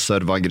en god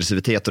serve,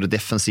 aggressivitet, och det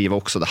defensiva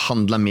också. Det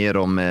handlar mer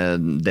om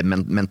det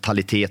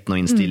mentaliteten och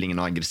instillingen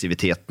och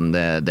aggressiviteten.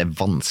 Det är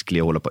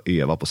vanskelig å holde på å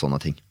øve på sånne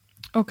ting.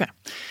 Ok.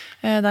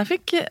 Der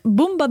fikk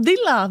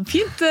Bombadilla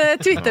fint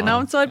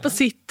Twitter-navn svar på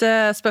sitt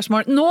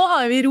spørsmål. Nå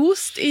har vi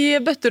rost i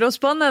bøtter og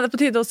spann. Er det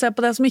på tide å se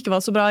på det som ikke var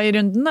så bra i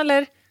runden,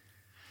 eller?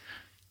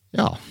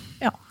 Ja.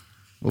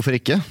 Hvorfor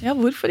ikke? Ja,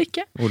 hvorfor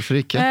ikke? Hvorfor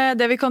ikke?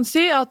 Det vi kan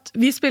si er at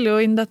vi spiller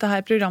jo inn dette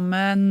her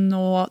programmet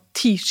nå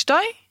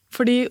tirsdag,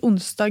 fordi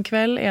onsdag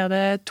kveld er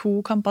det 2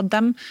 kamper.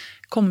 Dem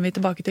kommer vi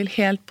tilbake til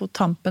helt på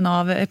tampen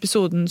av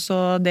episoden,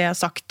 så det er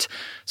sagt.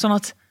 Sånn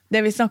at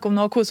det vi snakker om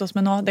nå, koser oss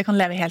med nå, det kan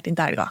leve helt inn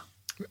til helga.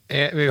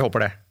 Vi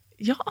håper det.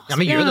 Ja,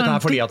 men gjør dette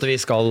her fordi at vi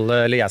skal,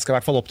 eller jeg skal i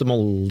hvert fall opp til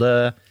Molde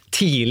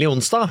tidlig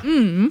onsdag.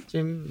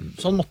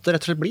 Sånn måtte det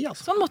rett og slett bli,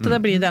 altså. Sånn måtte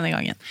det bli denne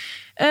gangen.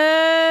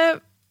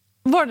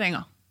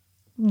 Vålerenga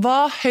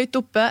var høyt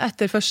oppe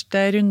etter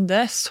første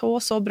runde,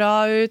 så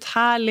bra ut,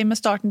 herlig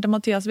med starten til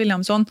Mathias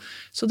Williamson,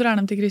 så drar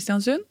de til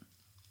Kristiansund,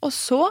 og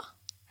så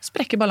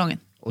sprekker ballongen.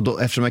 Och då,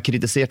 eftersom jag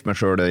kritiserat mig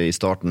själv i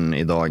starten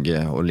idag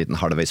och en liten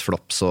halvvägs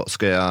flopp, så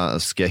ska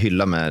jag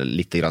hylla mig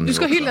lite grann. Du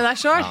ska hylla dig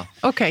själv? Ja.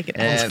 Okej.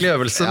 Vansklig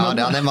øvelse. Ja,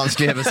 det är en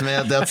vansklig øvelse, men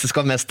jag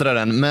ska mästra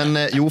den.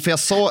 Men jo, för jag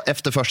sa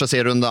efter första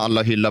serierundan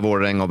alla hyllar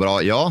Vålerenga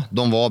bra. Ja,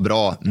 de var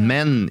bra,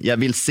 men jag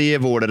vill se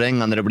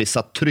Vålerenga när det blir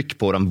satt tryck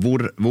på dem.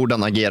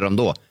 Hvordan agerar de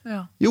då?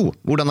 Ja. Jo,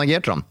 hvordan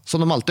agerar de? Som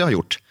de alltid har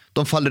gjort.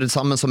 De faller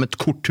sammen som ett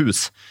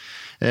korthus.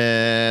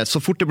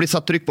 Så fort det blir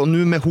satt tryck på,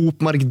 nu med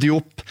Hopmark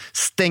Diop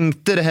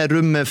stängte det här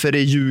rummet för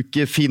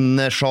Juke,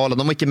 Finne, Schala,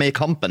 de var inte med i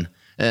kampen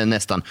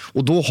nästan,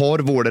 och då har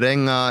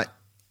Vålerenga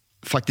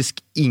faktiskt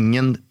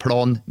ingen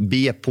plan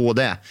B på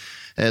det.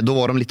 Då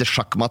var de lite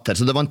schackmatt här,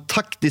 så det var en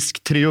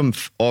taktisk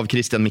triumf av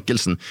Christian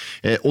Mikkelsen,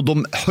 och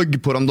de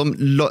högg på dem,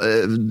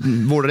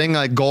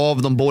 Vålerenga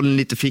gav dem bollen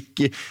lite,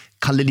 fick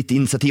Kalle lite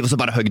initiativ, och så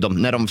bara högg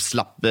de när de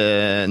slapp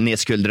ner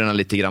skuldrorna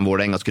lite grann.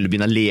 Vålerenga skulle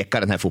börja leka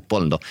den här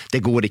fotbollen då. Det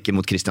går inte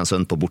mot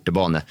Kristiansund på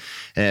bortebane.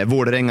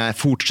 Vålerenga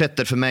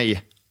fortsätter för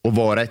mig att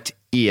vara ett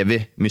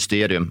evigt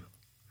mysterium,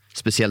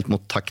 speciellt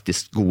mot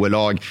taktiskt gode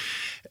lag.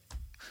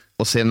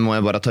 Och sen må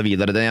jag bara ta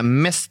vidare, det jag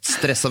mest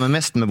stressar mig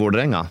mest med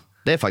Vålerenga,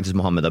 det är faktiskt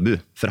Mohamed Abu,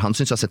 för han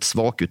syns jag sett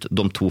svag ut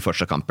de 2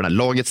 första kamperna.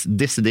 Lagets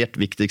decidert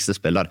viktigaste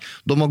spelare.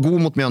 De var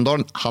god mot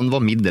Mjøndalen, han var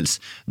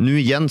middels. Nu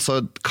igen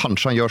så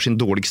kanske han gör sin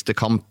dåligaste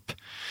kamp.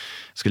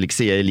 Skulle inte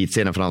se i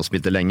elitserien för han har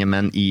spelat länge,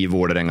 men i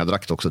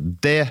Vålerenga-drakt också.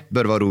 Det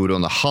bör vara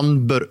oroande.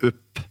 Han bör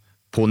upp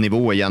på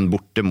nivå igen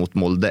borte mot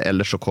Molde,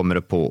 eller så kommer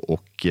det på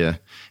och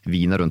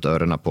vina runt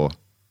öronen på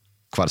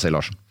Kvarsøy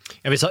Larsen.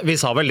 Ja, vi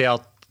sa vel det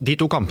at de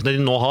 2 kampene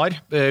de nå har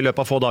i løpet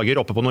av få dager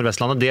oppe på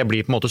Nordvestlandet, det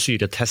blir på en måte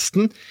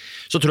syretesten.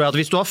 Så tror jeg at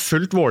hvis du har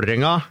fulgt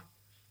Vålerenga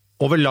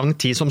over lang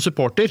tid som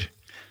supporter,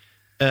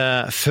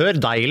 før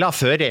Deila,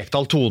 før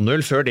Rekdal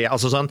 2-0, før det,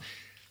 altså sånn,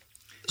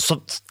 så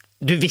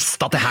Du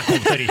visste at det her kom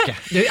til å ryke.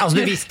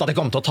 Du visste at det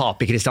kom til å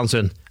tape i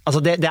Kristiansund.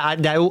 Altså det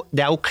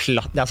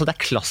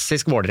er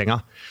klassisk Vålerenga.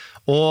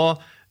 Å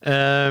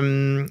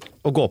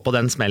gå på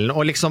den smellen.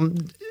 Og liksom,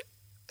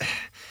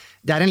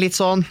 det er en litt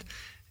sånn,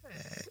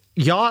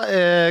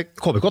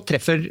 KBK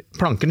treffer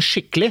planken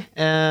skikkelig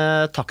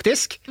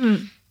taktisk.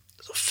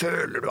 Så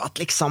føler du at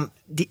liksom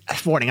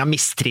Vålerenga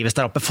mistrives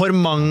der oppe. For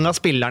mange av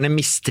spillerne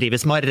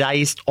mistrives med å ha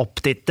reist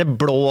opp dit. Det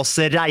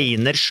blåser,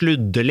 regner,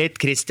 sludder litt.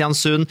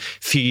 Kristiansund,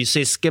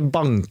 fysiske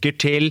banker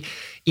til,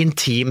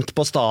 intimt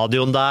på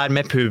stadion der,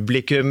 med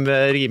publikum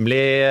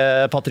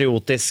rimelig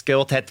patriotiske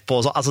og tett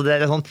på. Altså det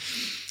er sånn,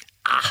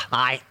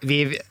 nei,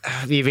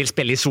 vi vil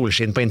spille i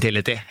solskinn på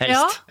Intility, helst.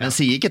 Ja. Men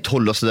sier ikke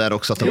Tollås der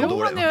også at det var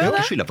dårlig? Han kan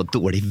ikke skylde på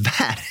dårlig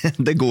vær.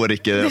 Det går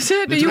ikke.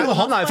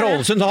 Han er fra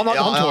Ålesund, han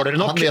tåler det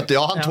nok.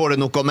 Han tåler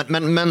det nok,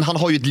 men han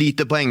har jo et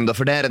lite poeng da,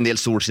 for det er en del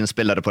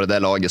solskinnspillere på det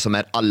der laget som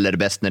er aller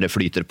best når det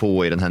flyter på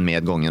i denne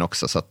medgangen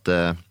også, så at...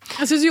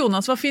 Jeg synes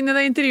Jonas var fin i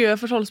det intervjuet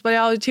for Solsberg,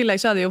 I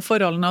tillegg så er det jo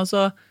forholdene, og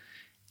så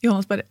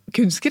Jonas bare,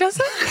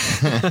 kunstgresset?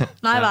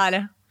 Nei,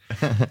 været.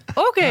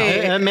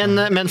 Okay.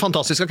 Men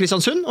fantastisk av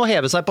Kristiansund å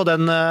heve seg på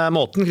den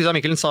måten. Christian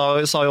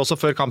Michelsen sa jo også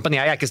før kampen,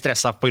 jeg er ikke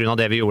stresset på grunn av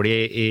det vi gjorde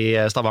i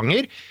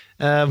Stavanger.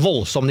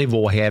 Voldsom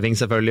nivåheving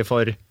selvfølgelig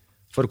for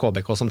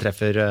KBK som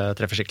treffer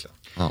skikkelig.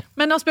 Ja.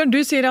 Men Asbjørn,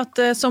 du sier at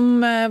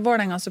som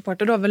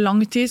Vålerenga-supporter over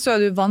lang tid så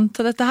er du vant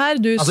til dette her.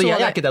 Altså jeg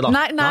er ikke det da.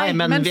 Nei,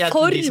 men vi er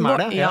de som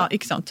er det. Ja,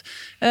 ikke sant.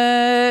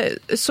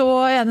 Så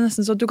er det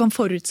nesten så at du kan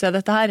forutse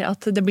dette her,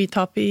 at det blir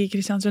tap i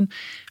Kristiansund.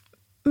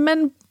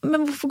 Men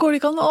hvorfor går det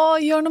ikke an å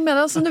gjøre noe med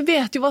det? Altså, du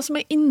vet jo hva som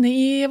er inne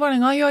i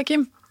Vålerenga,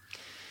 Joakim.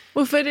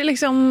 Hvorfor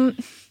liksom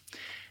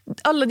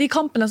alle de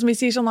kampene som vi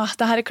sier sånn at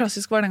det her er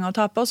klassisk Vålerenga å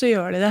tape, og så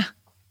gjør de det.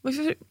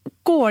 Hvorfor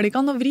går det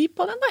ikke an å vri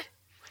på den der?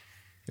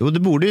 Jo,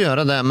 det borde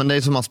göra det, men det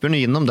är som Asbjørn är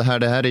innom det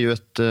här är ju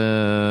ett det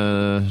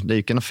är ju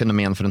inte något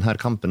fenomen för den här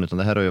kampen utan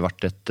det här har ju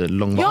varit ett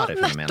långvarigt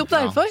fenomen. Ja, nettopp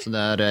därför.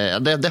 Ja,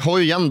 så det har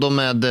ju igen då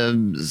med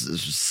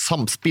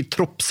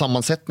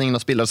troppsammansättningen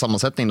och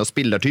spelarsammansättningen och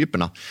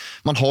spelartyperna.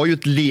 Man har ju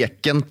ett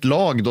lekent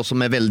lag då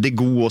som är väldigt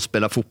god att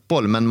spela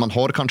fotboll, men man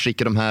har kanske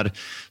inte de här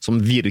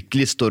som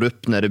virkelig står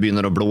upp när det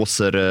börjar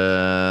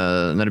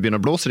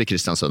blåser i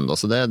Kristiansund då.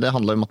 Så det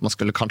handlar om att man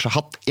skulle kanske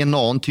haft en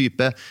annan typ,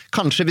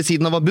 kanske vid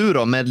sidan av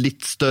Abura med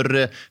lite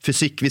större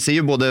fysik. Vi ser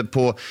ju både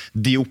på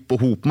Diop och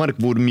Hopmark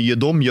hvor mye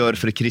de gör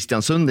för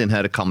Kristiansund i den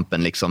här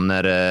kampen liksom,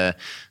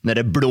 när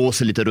det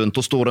blåser lite runt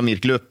och står de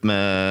virkelig upp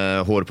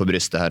med hår på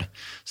brystet här.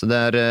 Så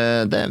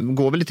det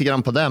går väl lite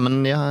grann på det,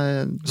 men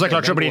så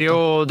klart så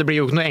det blir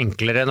jo ikke noe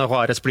enklere når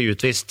Juarez blir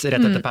utvist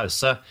rett etter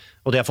pause,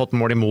 og de har fått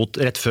mål imot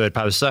rett før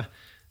pause.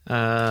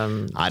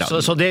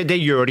 Så det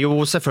gjør det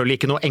jo selvfølgelig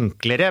ikke noe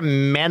enklere,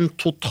 men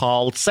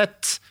totalt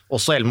sett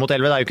også 11 mot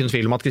 11, det er jo ikke en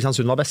tvil om at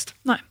Kristiansund var best.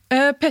 Nei.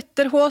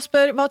 Petter H.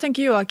 spør, hva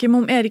tenker Joakim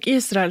om Erik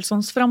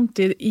Israelssons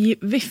framtid i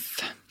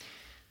VIF?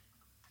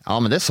 Ja,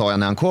 men det sa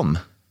jeg når han kom.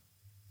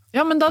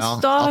 Ja, men da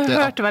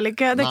hørte vel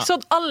ikke. Det er ikke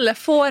sånn at alle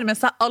får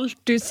med seg alt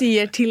du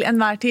sier til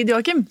enhver tid,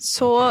 Joakim.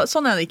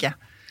 Sånn er det ikke.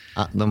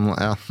 Ja, de må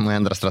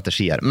ändra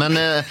strategier. Men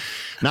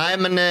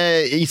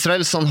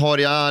Israelsson har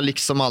jag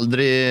liksom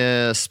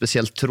aldrig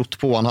speciellt trott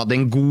på. Han hade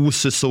en god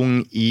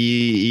säsong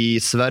i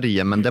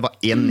Sverige, men det var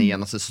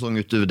en säsong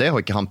utöver det har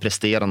inte han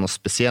presterat något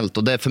speciellt.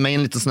 Och det är för mig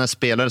en liten sån här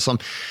spelare som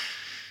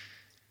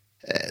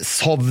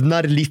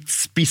savnar litt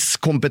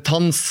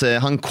spisskompetanse.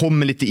 Han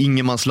kommer litt i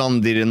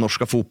ingenmansland i den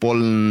norska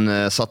fotbollen,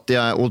 så att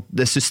och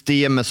det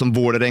systemet som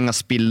Vålerenga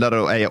spiller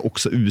är jag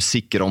också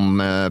usikker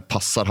om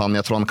passar han.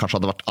 Jag tror han kanske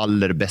hade varit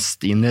allra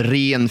bäst i en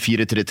ren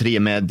 4-3-3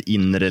 med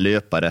inre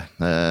löpare.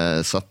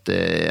 Så att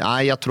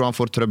jag tror han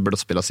får trøbbel att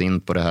spela sig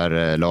in på det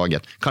här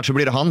laget. Kanske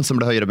blir det han som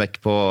blir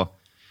høyreback på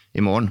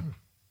imorgon.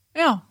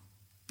 Ja.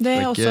 Det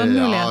är också en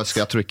mulighet.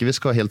 Jag tror inte vi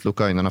ska helt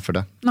lukka ögonen för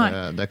det.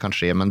 Det kan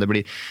ske, men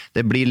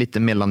det blir lite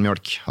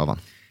mellanmjölk av han.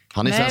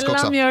 Han är svensk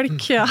också.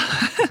 Mellanmjölk, ja.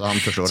 Så han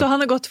förstår. Så han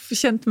har gått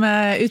känt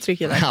med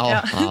uttrycket där.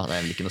 Ja, det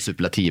är inte något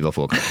superlativ att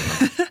få.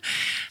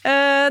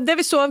 Det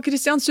vi så av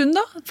Kristiansund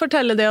då,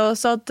 forteller det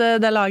oss att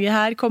det laget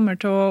här kommer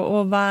till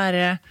att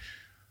vara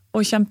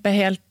og kjempe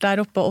helt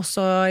der oppe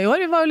også i år.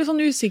 Vi var jo litt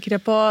sånn usikre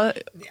på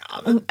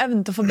om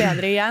evnen til å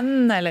forbedre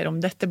igjen, eller om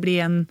dette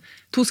blir en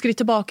 2 skritt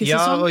tilbake i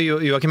sesong. Ja,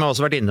 og Joakim har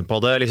også vært inne på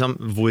det, liksom,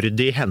 hvor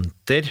de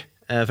henter,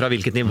 fra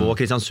hvilket nivå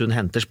Kristiansund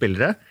henter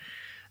spillere.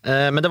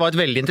 Men det var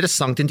et veldig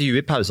interessant intervju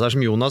i pausen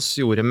som Jonas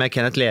gjorde med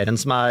Kenneth Leren,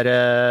 som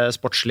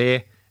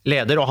sportslig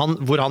leder, og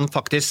hvor han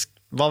faktisk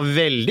var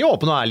veldig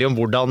åpen og ærlig om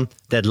hvordan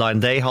deadline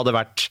day hadde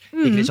vært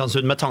i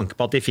Kristiansund, med tanke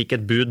på at de fikk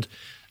et bud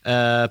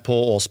på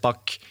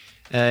Åsbakk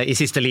i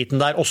siste liten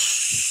der, og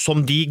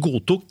som de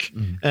godtok,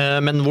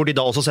 men hvor de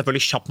da også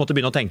selvfølgelig kjapt måtte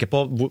begynne å tenke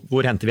på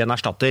hvor henter vi en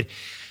erstatter.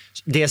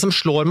 Det som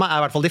slår meg i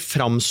hvert fall de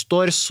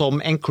framstår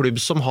som en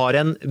klubb som har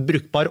en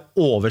brukbar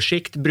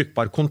oversikt,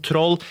 brukbar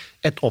kontroll,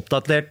 et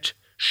oppdatert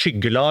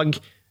skyggelag.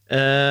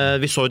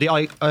 Vi så jo de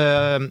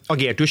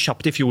agerte jo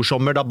kjapt i fjor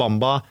sommer da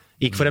Bamba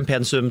gikk for en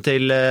pen sum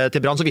til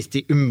Brann, så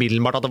visste de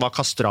umiddelbart at det var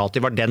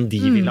Kastrati, var den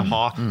de ville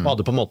ha, og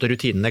hadde på en måte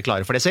rutinene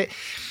klare for det. Så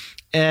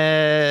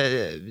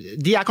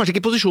de kanskje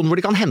ikke i posisjonen hvor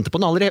de kan hente på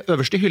den aller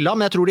øverste hylla,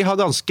 men jeg tror de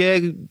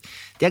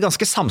er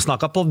ganske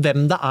samsnakket på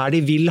hvem det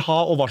de vil ha,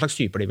 og hva slags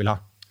typer de vil ha.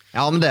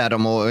 Ja, men det de,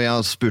 og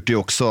jeg spurte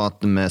jo også at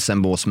med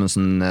Sembo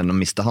Åsmundsen, når de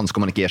mistet han, skal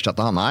man ikke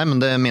erstatte han? Nei,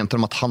 men det mente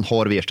de at han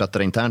har vi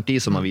erstattere internt i,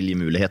 så man vil gi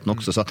muligheten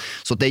også.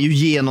 Så det jo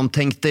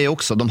gjennomtenkt det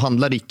også. De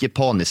handler ikke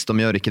panisk,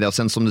 de gjør ikke det. Og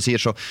sen som du sier,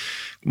 så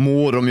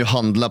må de jo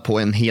handla på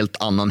en helt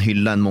annan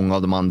hylla enn mange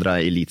av de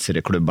andre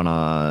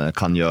elitserieklubbarna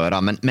kan gjøre.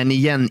 Men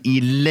igjen,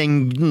 i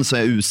längden så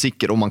jeg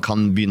usikker om man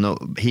kan begynne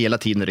hele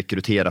tiden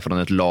rekrytere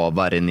fra et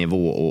lavere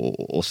nivå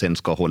og sen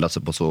skal holde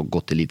seg på så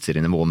godt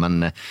elitserienivå.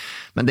 Men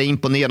det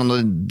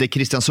imponerende. Det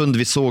Kristiansund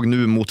vi såg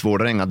nu mot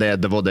Vålerenga,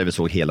 det var det vi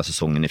såg hele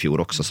sesongen i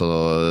fjor også. Så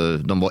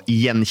de var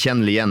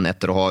igenkännelige igjen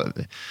etter å ha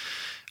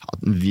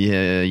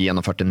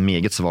genomført en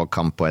meget svag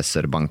kamp på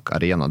SR Bank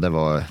Arena. Det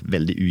var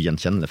veldig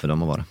ugjenkjennelig for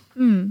dem å være.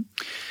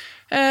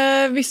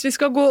 Hvis vi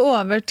skal gå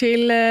over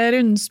til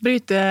rundens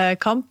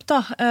brytekamp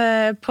da,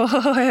 på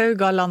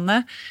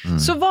Haugalandet,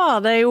 så var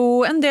det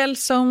jo en del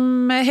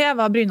som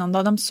hevet brynene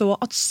da de så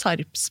at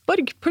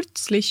Sarpsborg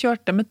plutselig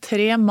kjørte med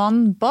 3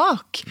 mann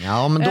bak.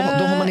 Ja, men da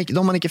har man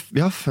ikke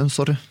ja,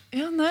 sorry.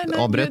 Ja, nei,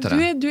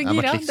 du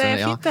gira, det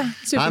fint det.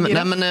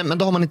 Supergira. Men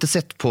da har man ikke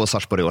sett på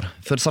Sarpsborg i år.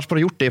 For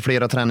Sarpsborg har gjort det i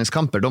flere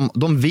treningskamper.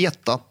 De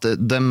vet at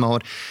de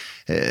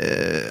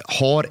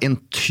har en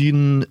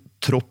tynn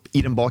tropp i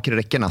den bakre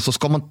rekkene, så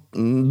skal man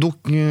då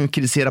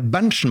kritisere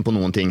benchen på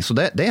noen ting, så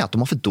det at de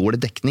har for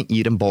dårlig dekning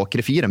i den bakre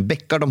firen.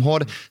 Bekkar, de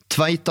har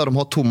Tveita, de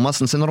har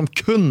Thomasen, sen har de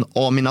kun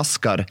Amin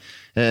Askar,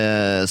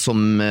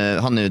 som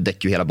han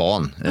dekker jo hele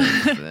banen,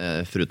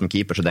 foruten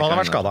keeper. Så han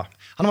har vært skadet.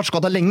 Han har vært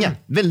skadet lenge,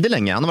 veldig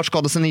lenge. Han har vært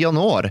skadet siden i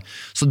januar.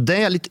 Så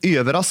det litt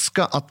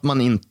overrasket at man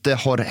ikke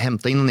har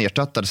hentet inn en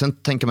erstatter. Sen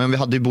tenker man,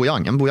 vi hadde jo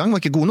Bojang. Men Bojang var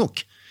ikke god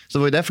nok. Så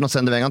det var jo derfor de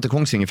sendte veien til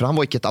Kongsvinger, for han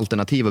var ikke et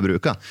alternativ å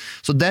bruke.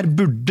 Så der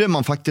burde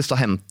man faktisk ha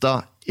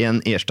hentet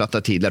en erstatter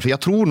tidligere. For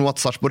jeg tror nå at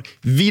Sarpsborg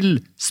vil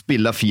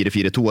spille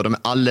 4-4-2, og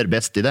de aller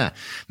best i det.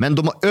 Men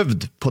de har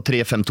øvd på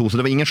 3-5-2, så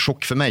det var ingen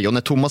sjokk for meg. Og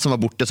når Thomasen var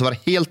borte, så var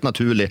det helt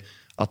naturlig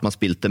at man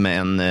spilte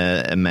med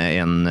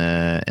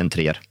en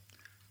treer.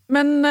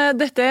 Men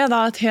dette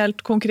da et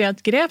helt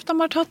konkret grep de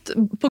har tatt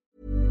på.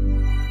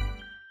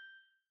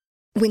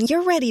 When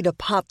you're ready to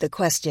pop the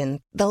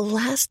question, the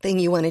last thing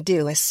you want to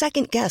do is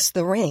second-guess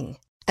the ring.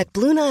 At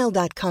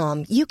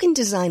BlueNile.com, you can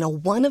design a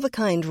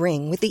one-of-a-kind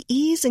ring with the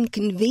ease and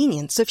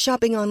convenience of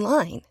shopping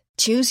online.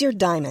 Choose your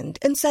diamond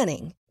and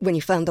setting. When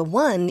you find the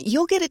one,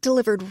 you'll get it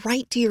delivered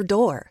right to your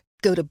door.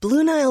 Go to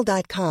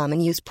BlueNile.com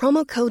and use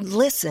promo code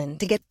LISTEN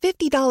to get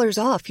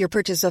 $50 off your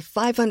purchase of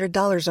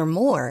 $500 or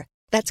more.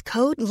 That's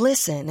code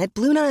LISTEN at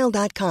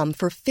BlueNile.com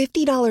for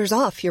 $50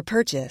 off your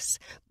purchase.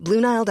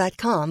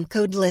 BlueNile.com,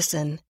 code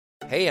LISTEN.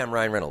 Hey, I'm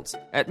Ryan Reynolds.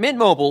 At Mint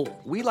Mobile,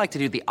 we like to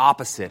do the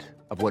opposite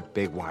of what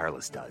Big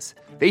Wireless does.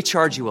 They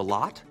charge you a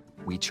lot,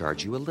 we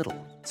charge you a little.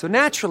 So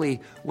naturally,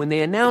 when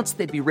they announced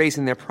they'd be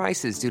raising their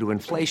prices due to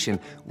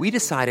inflation, we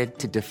decided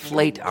to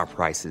deflate our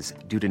prices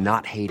due to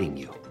not hating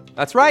you.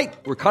 That's right.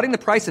 We're cutting the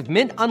price of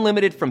Mint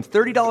Unlimited from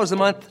 $30 a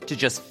month to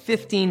just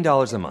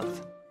 $15 a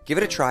month. Give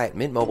it a try at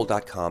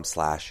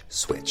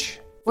mintmobile.com/switch.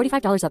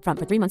 $45 up front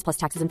for 3 months plus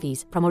taxes and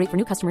fees. Promo rate for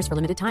new customers for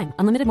limited time.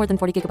 Unlimited more than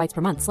 40 gigabytes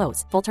per month.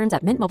 Slows full terms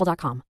at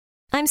mintmobile.com.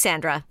 I'm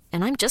Sandra,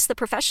 and I'm just the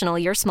professional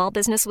your small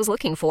business was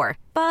looking for.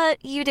 But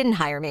you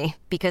didn't hire me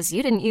because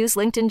you didn't use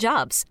LinkedIn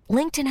Jobs.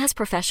 LinkedIn has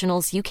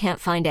professionals you can't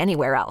find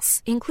anywhere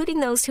else,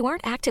 including those who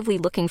aren't actively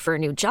looking for a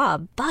new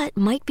job, but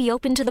might be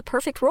open to the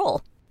perfect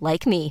role,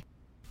 like me.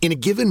 In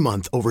a given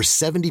month, over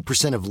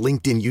 70% of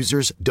LinkedIn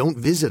users don't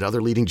visit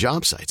other leading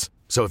job sites.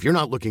 So if you're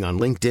not looking on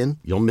LinkedIn,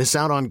 you'll miss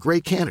out on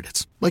great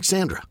candidates, like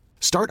Sandra.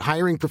 Start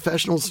hiring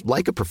professionals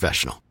like a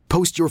professional.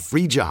 Post your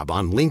free job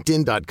on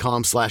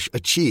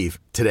linkedin.com/achieve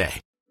today.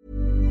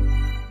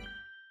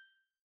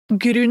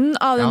 Grunn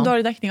av den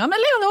dårlige dekningen, men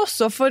eller er det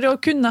også for å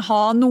kunne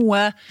ha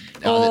noe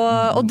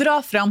å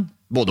dra fram?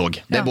 Både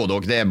og. Det både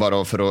og. Det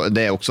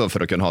er også for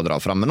å kunne ha dra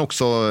fram, men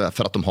også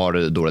for at de har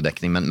dårlig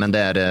dekning. Men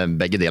det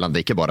begge delene. Det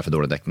er ikke bare for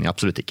dårlig dekning.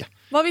 Absolutt ikke.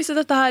 Hva viser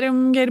dette her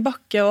om Geir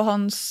Bakke og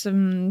hans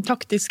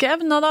taktiske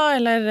evner da,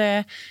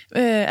 eller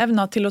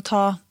evner til å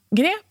ta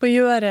grep og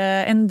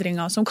gjøre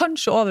endringer som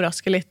kanskje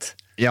overrasker litt?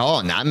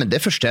 Ja, nej, men det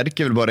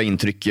förstärker väl bara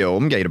intrycket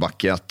om Geir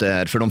Bakke att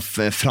för de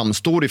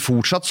framstår ju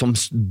fortsatt som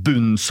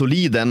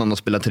bunnsolide när de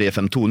spelar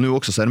 3-5-2. Nu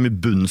också så är de ju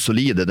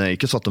bunnsolide. Det är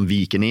inte så att de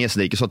viker ner sig,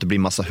 det är inte så att det blir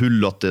massa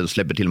hull och att det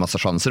släpper till massa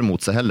chanser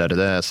mot sig heller.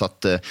 Det är så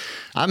att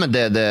nej, men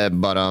det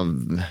bara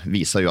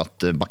visar ju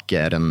att Bakke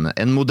är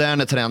en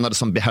modern tränare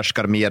som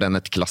behärskar mer än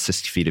ett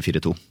klassiskt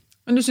 4-4-2.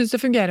 Men du syns det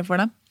fungerer for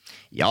det?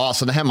 Ja,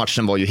 alltså den här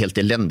matchen var ju helt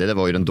eländig. Det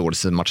var ju den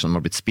dåligaste matchen som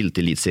har blivit spilt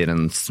i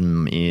elitserien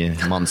i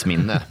mans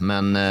minne.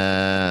 Men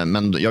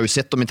jag har ju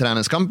sett dem i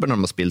träningskamper när de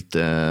har spilt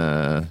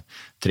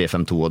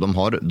 3-5-2 och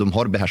de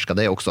har behärskat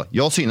det också.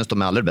 Jag synes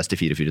de är allra bäst i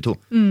 4-4-2.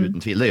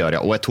 Utan tvivel, det gör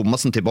jag. Och är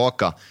Thomasen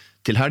tillbaka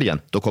till helgen,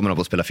 då kommer de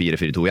att spela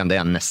 4-4-2 igen. Det är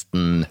jag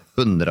nästan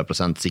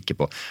 100% sikker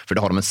på. För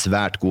då har de en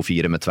svært god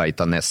fire med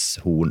Tveita, Ness,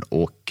 Horn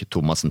och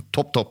Thomasen.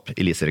 Topp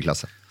i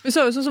Eliteserieklasse. Vi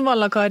så jo sånn som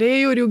Vallakari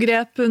gjorde jo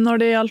grep når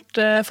det gjaldt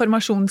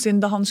formasjonen sin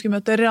da han skulle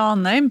møte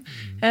Ranheim.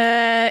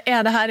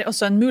 Det her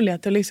også en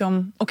mulighet til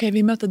liksom, ok,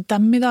 vi møter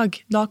dem i dag,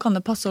 da kan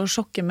det passe å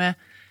sjokke med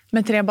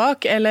 3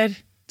 bak, eller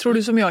tror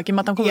du som Joakim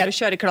at han kommer til å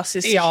kjøre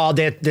klassisk? Ja,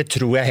 det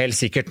tror jeg helt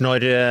sikkert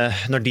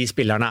når de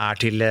spillerne er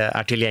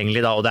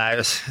tilgjengelige da, og det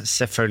jo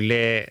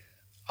selvfølgelig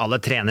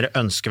alle trenere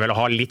ønsker vel å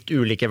ha litt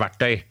ulike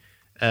verktøy.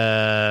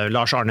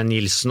 Lars Arne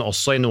Nilsen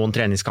også i noen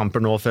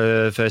treningskamper nå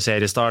før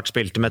seriestart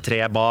spilte med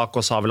 3 bak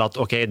og sa vel at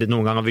ok,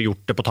 noen ganger har vi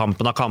gjort det på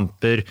tampen av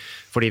kamper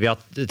fordi vi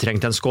har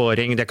trengt en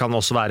scoring. Det kan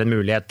også være en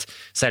mulighet,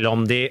 selv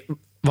om de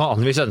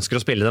vanligvis ønsker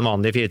å spille den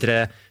vanlige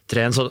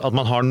 4-3-3, så at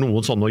man har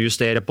noen sånne å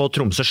justere på.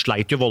 Tromsø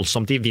sleit jo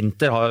voldsomt i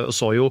vinter,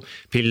 så jo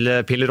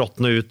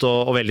pillerottene ut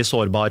og veldig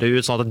sårbare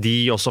ut, sånn at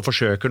de også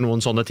forsøker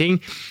noen sånne ting.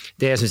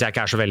 Det synes jeg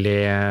ikke så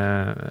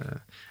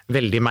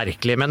veldig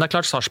merkelig. Men det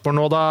klart, Sarpsborg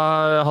nå da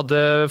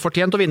hadde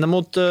fortjent å vinne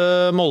mot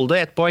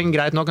Molde. 1 poeng,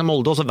 greit nok en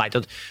Molde, og så vet du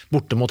at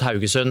borte mot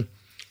Haugesund,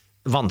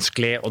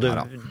 vanskelig, og det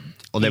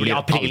i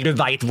april, du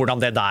vet hvordan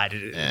det der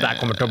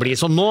kommer til å bli.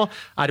 Så nå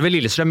det vel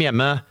Lillestrøm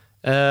hjemme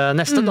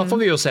nästa då får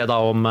vi ju se då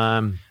om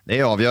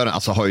det avgörande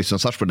alltså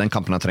Haugesund Sarpsborg den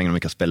kampen tränger de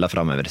inte att spela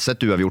framöver. Sett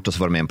du har gjort och så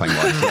var det med en poäng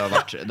var.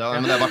 Så det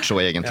har varit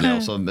så egentligen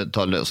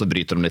och så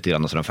bryter de lite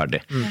grann och så är de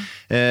färdig.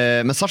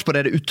 Men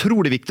Sarpsborg det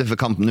otroligt viktigt för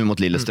kampen nu mot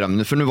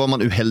Lillestrøm. För nu var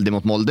man uheldig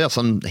mot Molde, alltså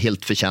en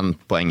helt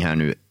förtjänt poäng här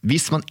nu.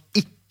 Hvis man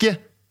inte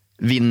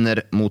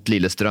vinner mot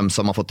Lillestrøm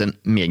så har man fått en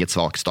meget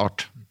svag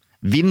start.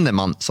 Vinner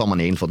man så har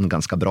man egentligen fått en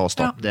ganska bra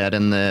start. Ja. Det är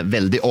en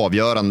väldigt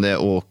avgörande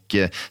och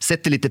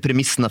sätter lite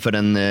premisserna för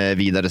den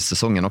vidare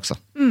säsongen också.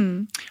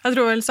 Jag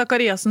tror väl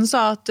Zakariasen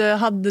sa att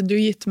hade du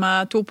gitt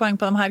mig 2 poäng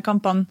på de här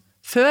kampen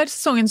för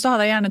säsongen så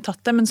hade jag gärna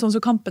tagit det, men sånn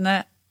som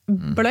kampene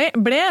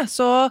ble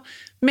så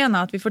mener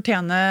jeg at vi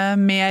fortjener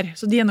mer.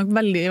 Så de er nok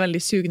veldig,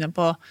 veldig sugne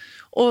på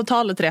å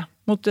ta alle 3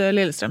 mot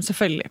Lillestrøm,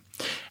 selvfølgelig.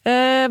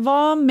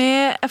 Hva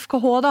med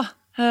FKH da?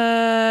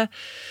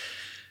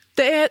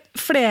 Det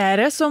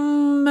flere som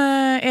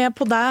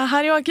på deg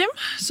her, Joakim,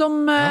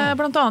 som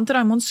blant annet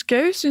Raimond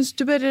Skau synes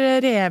du bør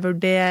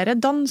revurdere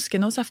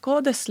danskene hos FK.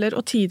 Dessler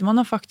og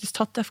Tidmann har faktisk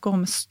tatt FK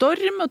med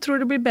storm og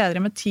tror det blir bedre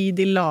med tid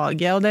i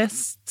laget. Og det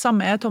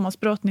samme Thomas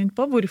Bråten inn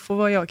på.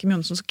 Hvorfor var Joakim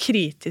Jonsson så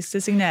kritisk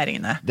til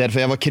signeringene? Därför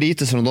jag var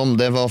kritisk från dem,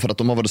 det var för att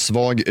de har varit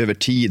svag över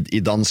tid i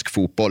dansk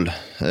fotboll.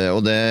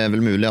 Och det är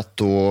väl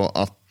möjligt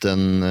att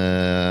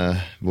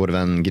vår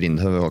vän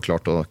Grindhöve har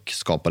klart att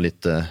skapa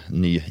lite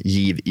ny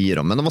giv i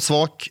dem. Men de var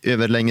svag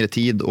över längre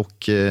tid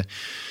och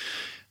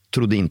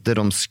trodde inte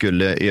de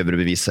skulle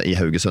överbevisa i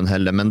Haugesund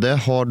heller. Men det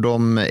har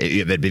de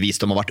överbevis.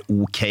 De har varit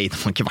okej. De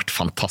har inte varit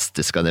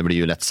fantastiska. Det blir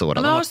ju lätt så.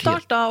 Men de har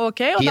startat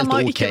okej och de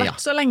har inte varit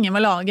så länge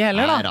med laget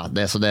heller då.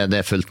 Nej, det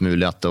är fullt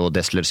möjligt och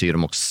Dessler säger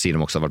de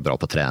också har varit bra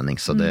på träning.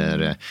 Så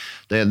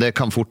det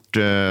kan fort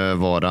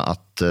vara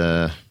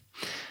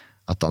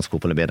att dansk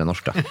fotboll är bättre än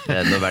norsk då.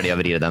 Då väljer jag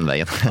vrida den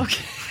vägen.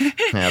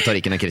 Jag tar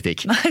inte någon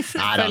kritik.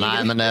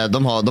 Nej, men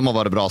de har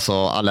varit bra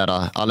så all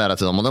ära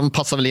till dem. Och de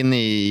passar väl in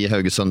i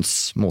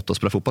Haugesunds måte att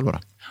spela fotboll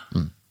bara.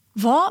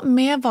 Vad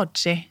med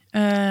Vadji?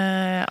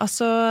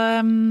 Alltså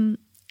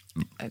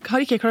har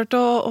inte klart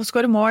att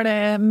skåra mål,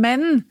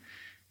 men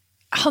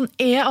han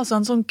altså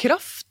en sånn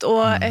kraft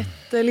og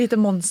et lite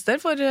monster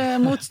for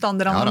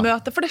motstanderne å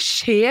møte, for det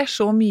skjer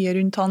så mye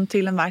rundt han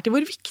til enhver tid.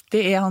 Hvor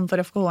viktig han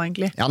for FKH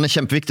egentlig? Ja, han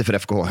kjempeviktig for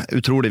FKH,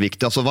 utrolig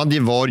viktig. Altså,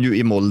 Vadji var jo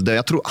i Molde.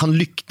 Jeg tror han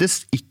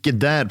lyktes ikke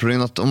der, på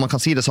grunn av at, om man kan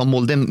si det så,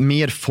 Molde en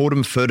mer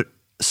form for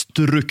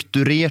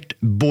strukturert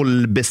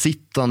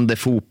bollbesittande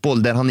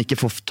fotboll där han inte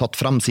får tatt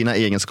fram sina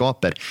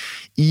egenskaper.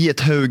 I ett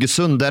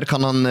Haugesund där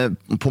kan han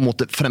på en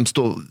måte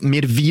fremstå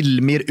mer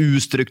vill, mer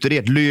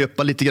ustrukturert,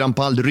 löpa lite grann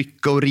på allt,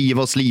 rycka och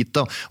riva och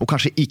slita och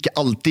kanske inte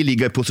alltid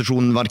ligga i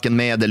position varken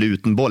med eller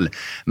utan boll.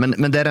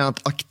 Men där är han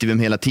aktiv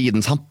hela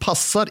tiden. Så han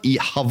passar i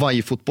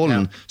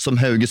Hawaii-fotbollen som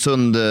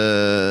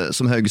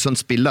Haugesund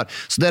spelar.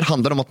 Så där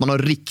handlar det om att man har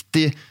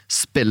riktig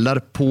spelare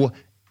på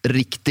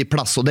riktig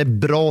plats och det är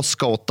bra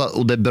skata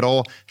och det är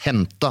bra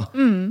hämta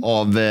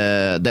av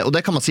det, och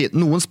det kan man se,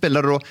 någon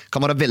spelare då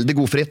kan vara väldigt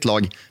god för ett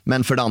lag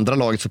men för det andra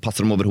laget så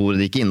passar de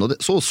överhuvudtaget inte in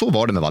och så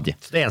var det med Vadji.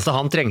 Det eneste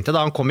han trengte da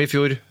han kom i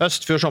fjor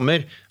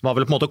sommer var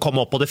väl på en måte å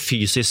komme opp på det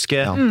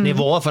fysiske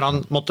nivået, for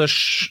han måtte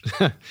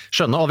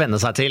skjønne og venne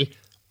seg til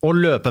å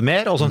løpe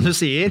mer, og som du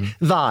sier,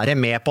 være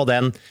med på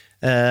den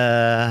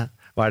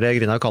hva det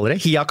Grina kaller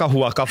det?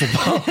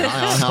 Hiaka-huaka-fotball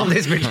som de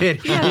spiller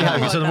i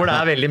Haugesund, hvor det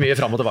veldig mye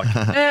frem og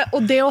tilbake.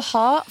 Og det å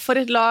ha for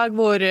et lag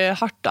hvor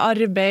hardt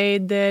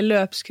arbeid,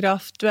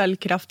 løpskraft,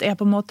 duellkraft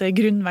på en måte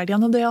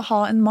grunnverdiene, og det å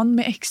ha en mann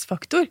med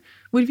X-faktor,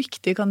 hvor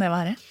viktig kan det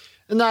være?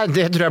 Nei,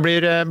 det tror jeg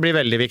blir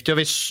veldig viktig, og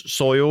vi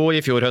så jo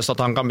i fjor høst at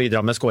han kan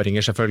bidra med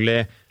skåringer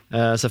selvfølgelig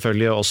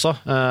selvfølgelig også.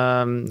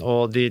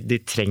 Og de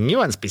trenger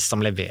jo en spiss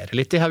som leverer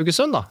litt i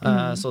Haugesund, da.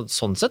 Så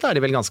sånn sett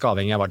de vel ganske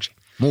avhengig av Wadji.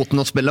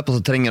 Måten å spille på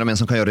så trenger de en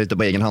som kan gjøre det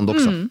på egen hand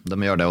også. De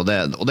gjør det,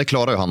 og det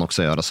klarer jo han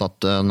også å gjøre, så at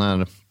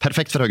den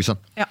perfekt for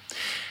Haugesund. Ja.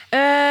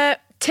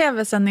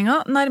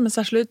 TV-sendinga nærmer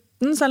seg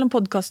slutten, selv om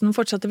podcasten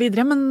fortsetter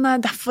videre, men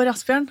derfor,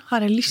 Asbjørn,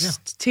 har jeg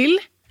lyst til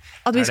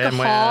at vi skal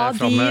ha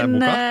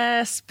din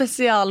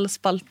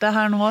spesialspalte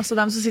her nå, så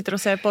de som sitter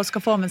og ser på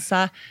skal få med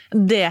seg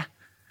det.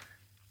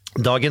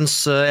 Dagens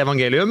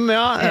evangelium,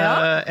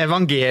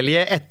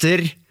 evangeliet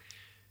etter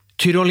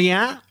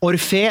Tyrolien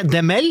Orphée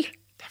de Mel,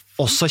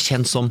 også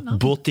kjent som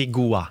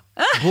Botigoa.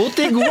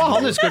 Botigoa,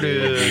 han husker du?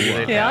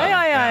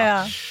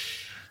 Ja.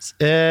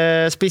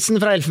 Spissen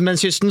fra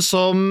Elfenbenskysten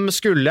som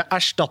skulle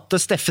erstatte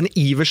Steffen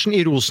Iversen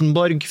i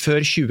Rosenborg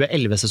før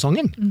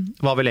 2011-sesongen,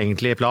 var vel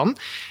egentlig planen.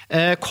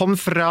 Kom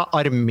fra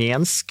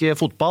armensk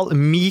fotball.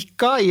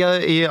 Mika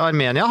i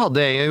Armenia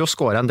hadde jo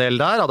skåret en del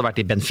der, hadde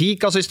vært i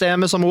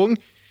Benfica-systemet som ung.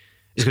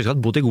 Vi skal huske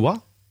at Botigoa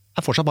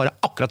fortsatt bare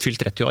akkurat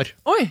fylt 30 år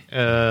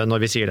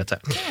når vi sier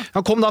dette.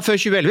 Han kom da før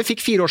 2011,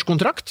 fikk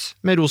 4-årskontrakt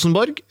med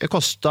Rosenborg,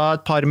 kostet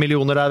et par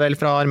millioner der vel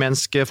fra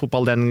armensk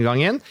fotball den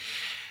gangen.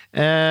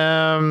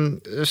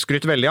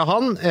 Skrytt veldig av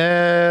han.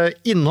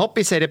 Innhopp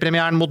i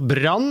seriepremieren mot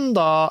Brann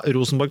da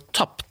Rosenborg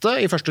tappte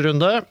i første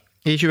runde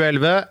i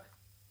 2011.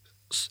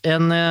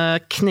 En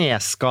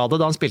kneskade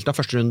da han spilte av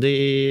første runde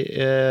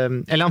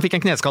eller han fikk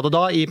en kneskade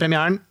da i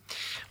premieren,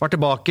 var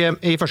tilbake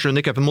i første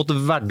runde i cupen mot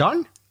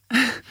Verdalen.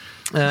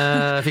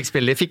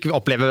 Fikk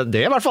oppleve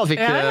det i hvert fall,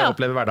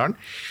 oppleve Verdalen.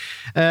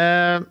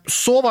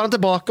 Så var han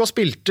tilbake og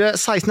spilte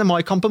 16.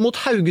 mai-kampen mot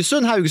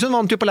Haugesund. Haugesund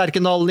vant jo på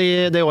Lerkendal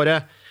i det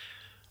året.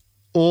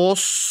 Og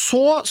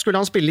så skulle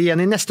han spille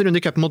igjen i neste runde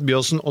i cupen mot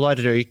Byåsen, og da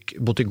røyk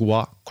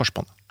Botigoa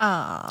korsbåndet.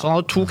 Så han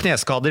hadde 2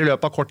 kneskader i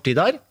løpet av kort tid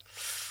der.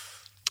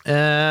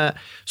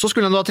 Så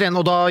skulle han da trene,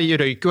 og da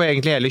røyk jo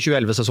egentlig hele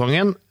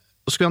 2011-sesongen,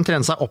 og skulle han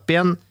trene seg opp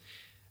igjen,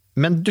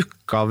 men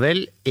dukket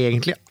vel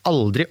egentlig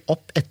aldri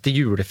opp etter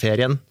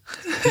juleferien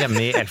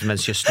hjemme i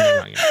Elfenbenskysten en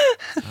gang.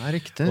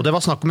 Riktig. Og det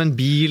var snakk om en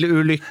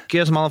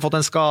bilulykke som han hadde fått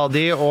en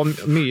skade i, og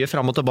mye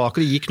frem og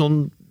tilbake. Det gikk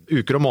noen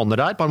uker og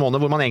måneder der, et par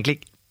måneder hvor man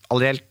egentlig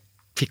aldri helt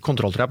fikk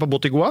kontroll på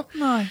Botigoa.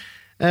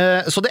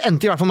 Så det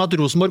endte i hvert fall med at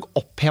Rosenborg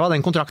opphevet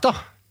den kontrakta.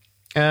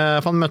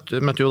 For han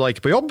møtte jo da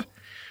ikke på jobb.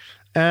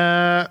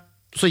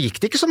 Så gikk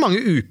det ikke så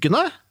mange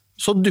ukene,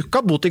 så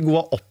dukket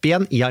Botigoa opp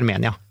igjen i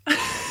Armenia.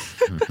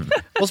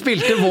 Og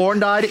spilte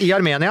våren der i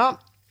Armenia,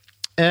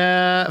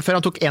 før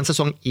han tok en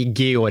sesong i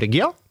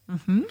Georgia.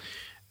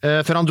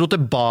 Før han dro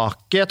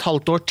tilbake et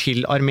halvt år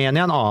til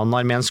Armenia, en annen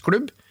armensk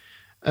klubb.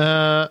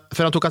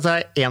 Før han tok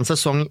seg en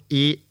sesong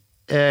i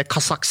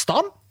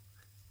Kazakhstan.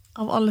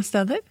 Av alle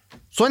steder.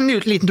 Så en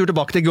liten tur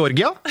tilbake til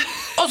Georgia,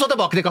 og så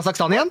tilbake til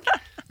Kazakhstan igjen.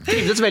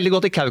 Trivdes veldig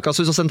godt i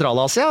Kaukasus og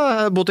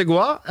Sentral-Asia,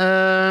 Botigoa.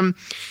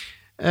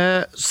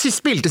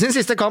 Spilte sin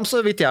siste kamp,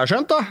 så vidt jeg har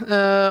skjønt,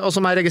 og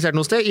som registrert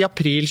noe sted, i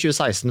april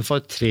 2016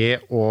 for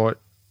 3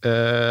 år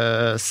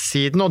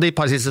siden, og de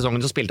par siste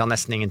sesongene så spilte han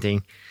nesten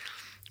ingenting.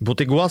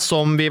 Botigoa,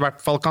 som vi i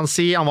hvert fall kan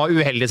si, han var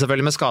uheldig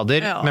selvfølgelig med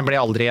skader, men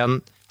ble aldri en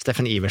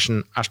Steffen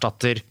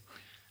Iversen-erstatter.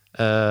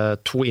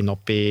 2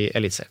 innhopp i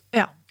Eliteserien.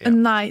 Ja.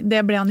 Nei,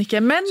 det ble han ikke,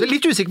 men... Så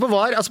litt usikker på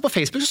altså på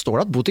Facebook så står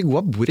det at Botigoa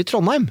bor i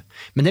Trondheim,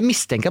 men det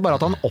mistenker jeg bare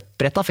at han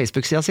opprettet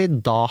Facebook-siden sin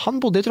da han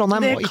bodde i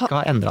Trondheim, og ikke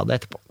har endret det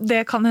etterpå.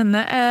 Det kan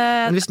hende.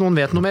 Men hvis noen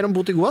vet noe mer om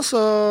Botigoa,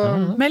 så...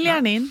 Meld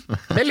gjerne inn.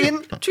 Meld inn!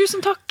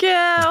 Tusen takk,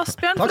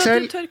 Asbjørn, for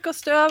at du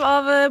tørket støv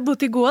av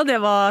Botigoa. Det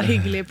var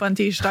hyggelig på en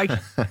tirsdag.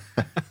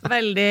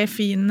 Veldig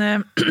fin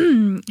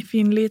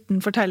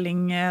liten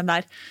fortelling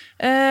der.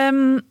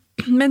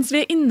 Mens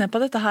vi inne på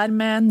dette her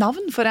med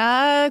navn, for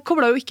jeg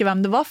koblet jo ikke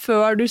hvem det var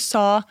før du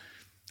sa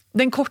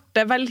den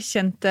korte,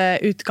 velkjente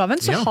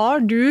utgaven, så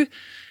har du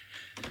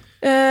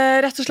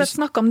rett og slett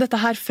snakket om dette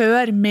her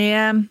før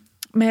med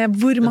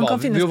hvor man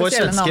kan finne spesielle navn. Vår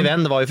svenske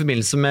venn, det var jo i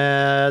forbindelse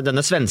med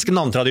denne svenske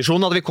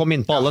navntradisjonen at vi kom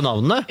inn på alle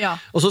navnene,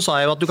 og så sa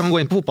jeg jo at du kan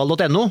gå inn på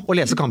fotball.no og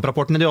lese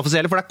kamprapporten i de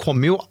offisielle, for der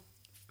kom jo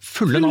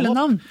fulle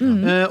navn.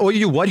 Og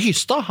Joar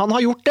Hystad, han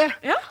har gjort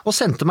det, og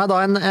sendte meg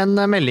da en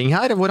melding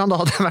her, hvor han da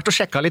hadde vært og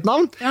sjekket litt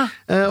navn,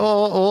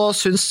 og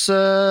synes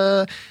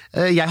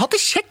jeg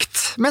hadde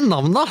kjekt med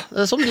navnene,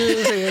 som du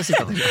sier.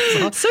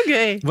 Så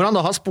gøy! Hvor han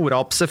da har sporet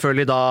opp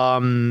selvfølgelig da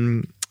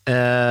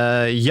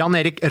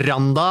Jan-Erik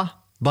Randa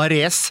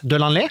Barres de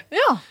Lanley.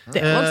 Ja,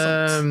 det var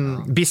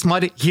sant.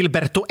 Bismar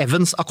Gilberto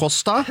Evans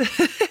Acosta.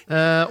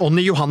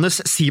 Onni Johannes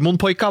Simon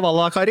Poika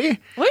Valakari.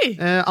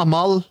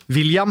 Amal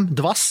William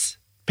Dvass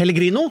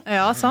Pellegrino.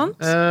 Ja, sant.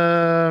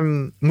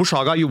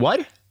 Moshaga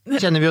Joar,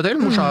 kjenner vi jo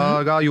til.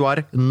 Moshaga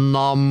Joar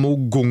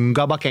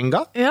Namogunga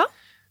Bakenga. Ja.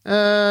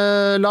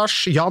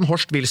 Lars Jan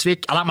Horst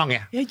Wilsvik. Ja, det er mange.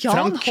 Ja,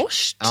 Jan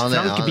Horst.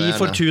 Frank Bi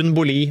Fortun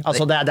Boli.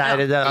 Altså, det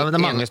er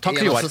mange. Takk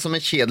for Joar. Det som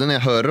er kjedelig når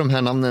jeg hører om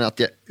her navnene,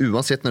 at jeg,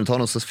 uansett når du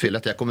tar noe, så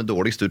føler jeg at jeg kommer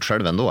dårligst ut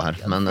selv enda her.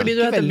 Men, fordi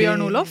du heter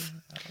Bjørn Olof?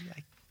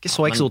 Ikke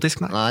så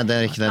eksotisk, Nei, det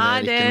er ikke det.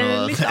 Nei, det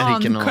er litt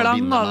annen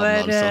klang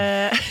over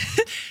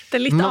det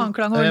er litt annen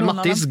klang over noen av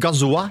Mattis dem.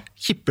 Gazoa,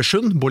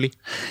 Kippesund, Bolli.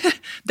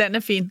 Den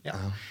er fin.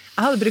 Jeg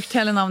hadde brukt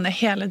hele navnet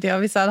hele tiden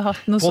hvis jeg hadde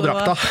hatt noe På så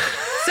drakta.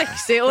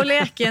 sexy og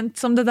lekent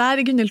som det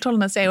der. Gunhild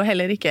Tollnes er jo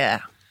heller ikke...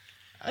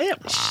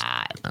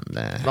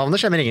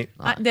 Navnet skjemmer ingen.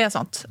 Nei, det er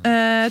sant.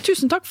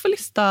 Tusen takk for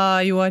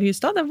lista, Joar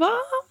Hystad. Det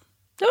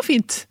var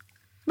fint.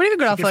 Blir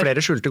vi glad for. Ikke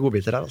flere skjulte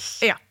godbiter her,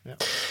 altså. Ja.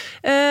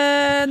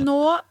 Nå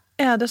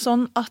er det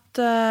sånn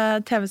at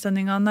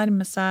TV-sendingen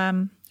nærmer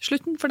seg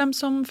slutten for dem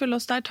som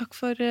følger oss der. Takk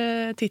for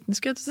tiden,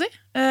 skulle jeg til å si.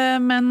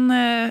 Men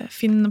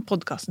finn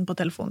podcasten på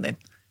telefonen din.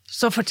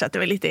 Så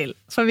fortsetter vi litt til.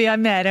 For vi har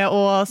mer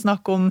å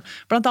snakke om,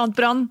 blant annet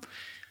Brann.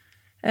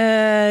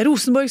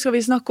 Rosenborg skal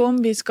vi snakke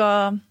om. Vi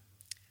skal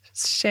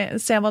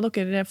se hva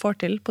dere får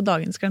til på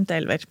dagens glemte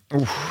elver.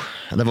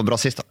 Det var bra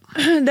sist da.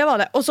 Det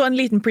var det. Og så en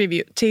liten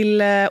preview til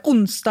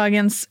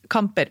onsdagens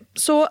kamper.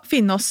 Så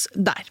finn oss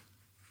der.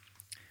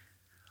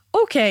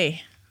 Ok. Er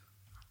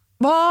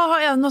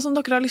det noe som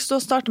dere har lyst til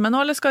å starte med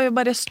nå, eller skal vi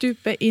bare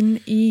stupe inn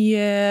i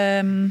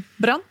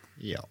Brann?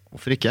 Ja,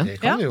 hvorfor ikke?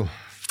 Det kan vi jo.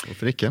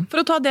 Hvorfor ikke?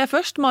 For å ta det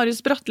først, Marius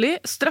Bratteli,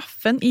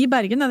 straffen i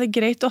Bergen. Er det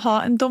greit å ha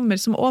en dommer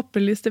som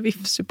åpenlyste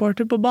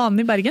VIF-supporter på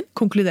banen i Bergen?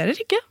 Konkluderer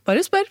ikke,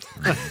 bare spør.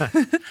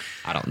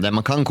 Ja, det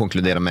man kan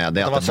konkludere med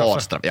det at det var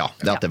straffe. Ja,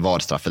 det at det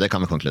var straffe, det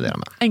kan vi konkludere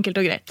med. Enkelt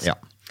og greit. Ja.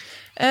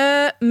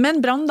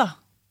 Men Brann da?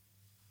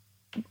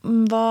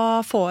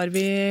 Hva får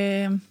vi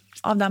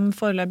av dem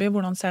foreløpig?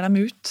 Hvordan ser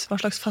de ut? Hva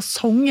slags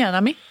fasong er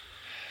de i?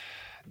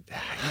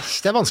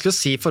 Det er vanskelig å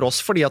si for oss,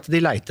 fordi at de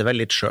leiter vel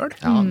litt selv.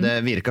 Ja, det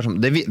virker som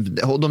det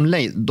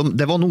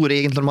var noe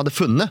egentlig de hadde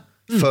funnet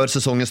før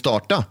säsongen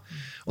startade.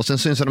 Och sen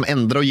syns jag de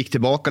ändrade och gick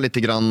tillbaka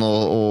lite grann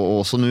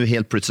och så nu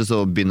helt plötsligt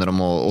så börjar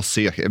de att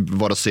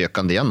vara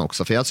sökande igen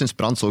också. För jag syns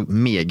Brann såg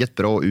meget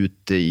bra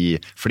ut i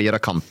flera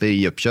kamper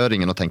i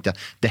uppköringen och tänkte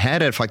det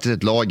här är faktiskt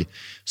ett lag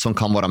som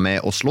kan vara med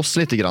och slåss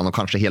lite grann och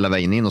kanske hela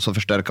vägen in och så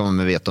förstärker man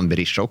med Veton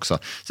Berisha också.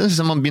 Sen syns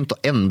jag man börjat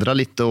att ändra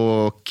lite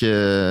och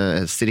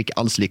ser inte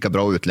alls lika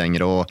bra ut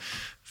längre och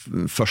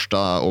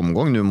första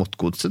omgång nu mot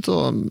Godset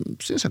så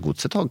syns jag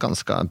Godset har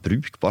ganska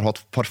brukbar, har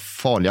ett par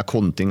farliga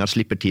kontringar,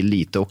 slipper till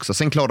lite också.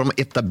 Sen klarar de att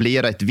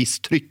etablera ett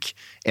visst tryck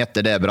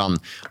efter det Brann.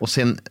 Och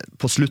sen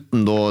på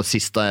slutten då,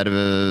 sista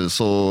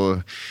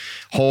så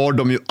har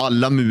de ju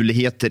alla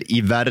möjligheter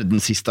i världen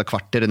sista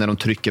kvarteren när de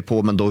trycker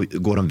på, men då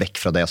går de väck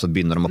från det så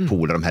börjar de att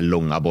pola de här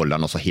långa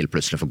bollarna och så helt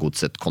plötsligt får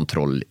Godset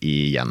kontroll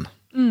igen.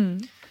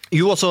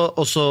 Jo,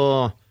 og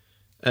så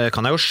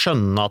kan jeg jo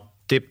skjønne at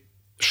de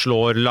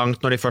slår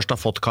langt når de først har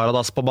fått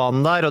Karadas på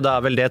banen der, og det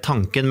er vel det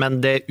tanken,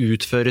 men det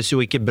utføres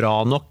jo ikke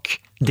bra nok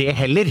det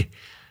heller.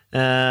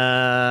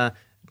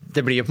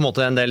 Det blir jo på en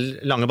måte en del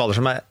lange baller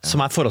som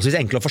er forholdsvis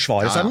enkle å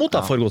forsvare seg mot da,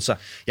 for Godset.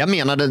 Jag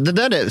menar, det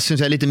där syns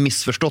jag är lite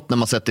missförstått när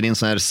man sätter in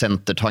sån här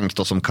centertank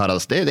då, som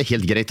Karadas. Det är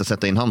helt grejt att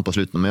sätta in han på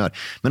slutet när man gör.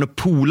 Men att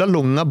pola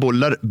långa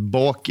bollar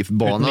bak i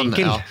banan,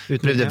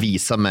 blev det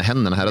visa med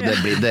händerna här och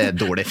det är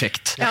dålig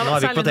effekt. Ja, nå er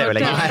vi ikke på TV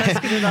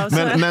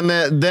lenger. Men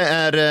det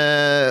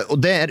är, och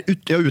det är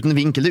utan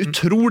vinkel. Det är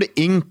otroligt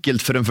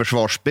enkelt för en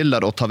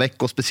försvarsspelare att ta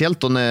väck, och speciellt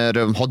då när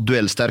de har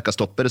duellstärka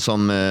stoppare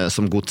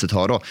som Godset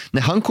har då.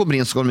 När han kommer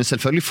in så kommer de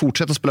selvfølgelig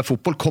fortsätta spela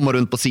fotboll, komma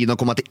runt på sidan och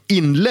komma till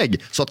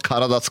inlägg så att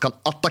Karadas kan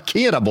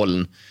attackera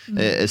bollen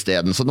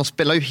istället. Så de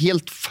spelar ju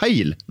helt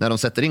fel när de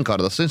sätter in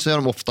Karadas. Så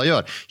de ofta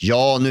gör.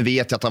 Ja, nu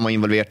vet jag att han var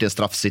involverad i en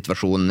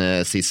straffsituation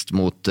sist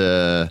mot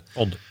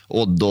Odd,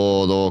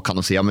 och då kan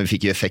de säga, ja, men vi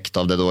fick ju effekt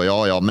av det då.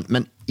 Ja,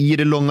 men i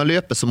det långa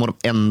löpet så må de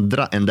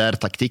ändra den där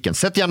taktiken.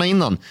 Sätt gärna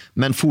innan,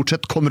 men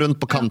fortsätt kom runt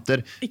på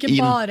kanter. Ikke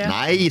bare.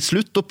 Nej,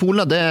 slut och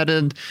pola, det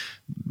är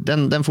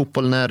den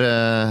fotbollen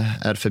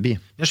är förbi.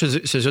 Jeg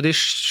synes jo de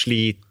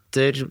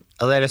sliter,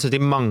 jeg synes de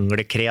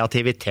mangler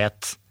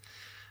kreativitet.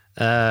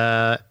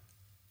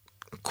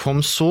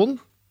 Komson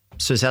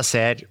synes jeg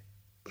ser...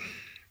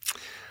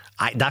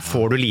 Nei, der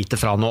får du lite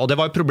fra nå, og det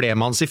var jo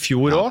problemet hans i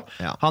fjor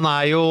også. Ja. Han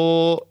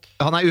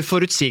er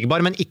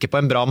uforutsigbar, men ikke på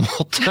en bra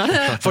måte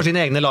for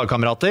sine egne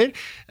lagkamerater.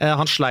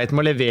 Han sleit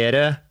med å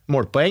levere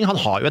målpoeng. Han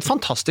har jo et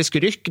fantastisk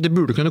rykk, det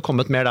burde kunne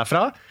kommet mer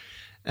derfra.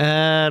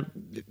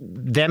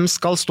 Hvem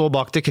skal stå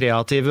bak det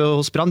kreative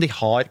hos Brann? De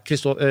har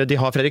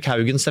Fredrik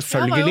Haugen,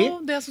 selvfølgelig. Det var jo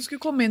det som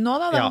skulle komme inn nå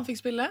da han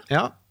fikk spille.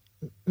 Ja,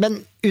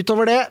 men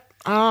utover det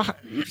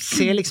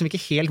ser liksom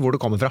ikke helt hvor det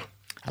kommer fra.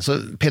 Alltså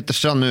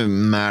Petterstrand, nu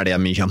märde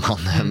jag mycket om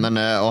han,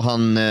 och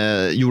han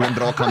gjorde en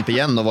bra kamp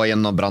igen och var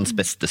en av Brands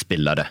bästa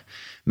spelare.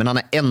 Men han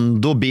är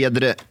ändå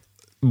bättre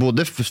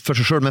både för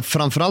sig själv, men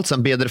framförallt så är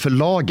han bättre för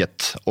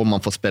laget om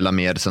man får spela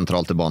mer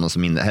centralt i banan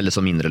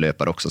som mindre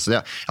löpare också. Så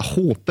jag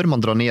hoppas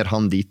man drar ner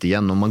han dit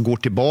igen och man går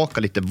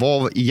tillbaka lite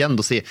igen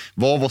och ser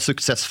vad var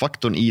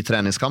successfaktorn i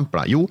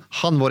träningskamperna. Jo,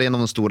 han var en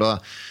av de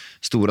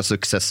stora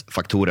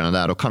successfaktorerna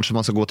där, och kanske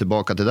man ska gå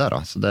tillbaka till det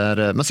då. Så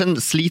där, men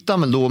sen sliter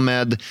man väl då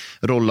med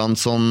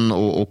Rollandsson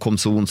och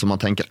Komson som man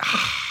tänker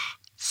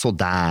så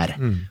där.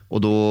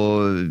 Och då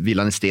vill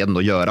han istället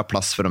då göra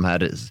plats för de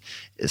här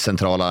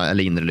centrala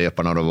eller inre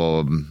löparna då,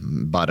 var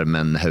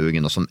Barmen,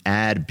 Haugen, och som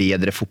är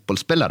bättre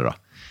fotbollsspelare då.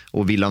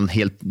 Och vill han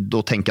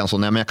då tänker han så,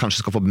 nej, men jag kanske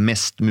ska få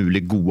mest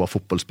mulig goda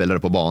fotbollsspelare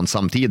på banan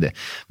samtidigt.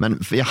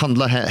 Men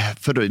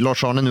för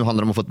Lars Arne nu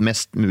handlar det om att få ett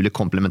mest muligt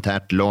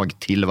komplementärt lag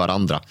till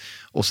varandra.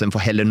 Och sen får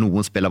heller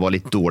någon spela vara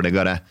lite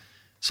dåligare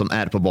som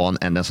är på banan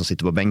än den som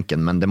sitter på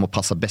bänken. Men det må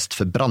passa bäst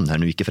för Brann här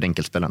nu, inte för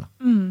enkelspelarna.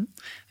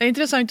 Det är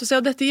intressant att se,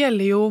 och dette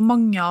gäller ju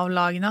många av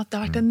lagene, att det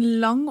har varit en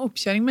lång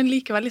uppkörning, men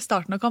likevel i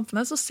starten av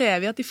kamperna så ser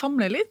vi att de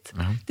famler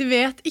lite. De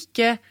vet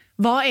inte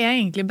vad är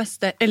egentligen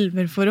bästa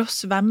elver för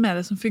oss, vem är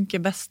det som funkar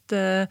bäst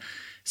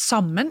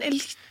sammen?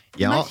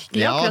 Ja,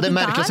 det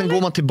märker. Sen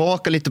går man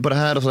tillbaka lite på det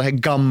här och så här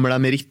gamla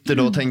meriter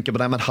då och tänker på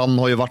det här, men han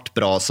har ju varit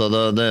bra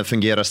så det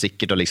fungerar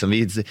säkert och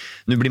liksom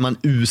nu blir man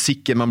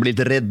usikker, man blir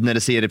lite rädd när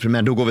det ser i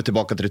premiär, då går vi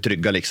tillbaka till det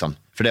trygga liksom.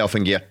 För det har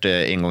fungerat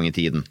en gång i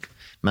tiden.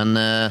 Men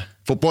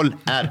fotboll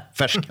är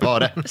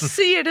färskvare.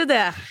 Säger du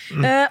det?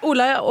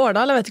 Ola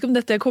Årdal, jag vet inte om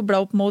detta är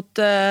kopplat upp mot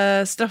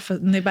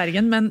straffen i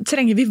Bergen, men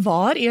tränger vi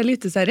VAR i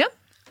eliteserien?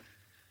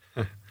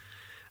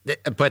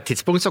 På ett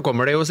tidspunkt så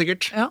kommer det jo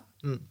sikkert. Ja.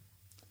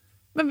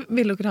 Men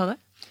vill du ha det?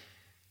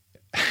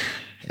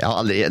 Jag har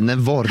aldrig, när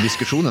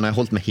VAR-diskussionen har jag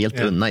hållit mig helt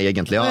unna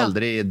egentligen. Jag har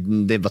aldrig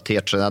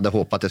debatterat så jag hade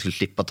hoppat att jag skulle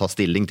slippa ta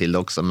stilling till det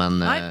också. Men,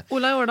 nej,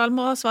 Ola Årdal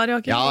må ha svar.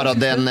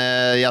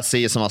 Jag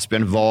säger som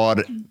Asbjørn,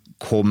 VAR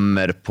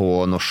kommer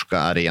på norska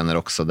arenor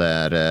också. Det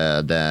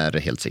är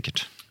helt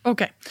säkert.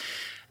 Okej.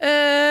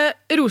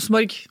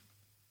 Rosenborg.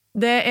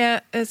 Det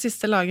är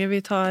sista laget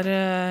vi tar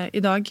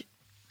idag.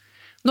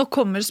 Nå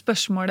kommer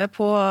spørsmålet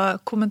på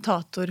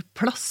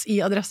kommentatorplass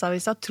i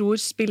Adresseavisa. Tror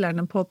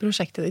spillerne på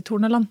prosjektet i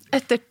Torneland?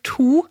 Etter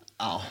 2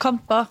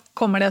 kamper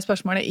kommer det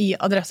spørsmålet i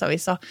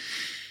Adresseavisa.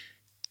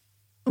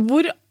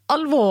 Hvor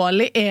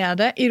alvorlig er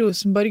det i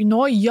Rosenborg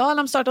nå? Ja,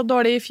 de startet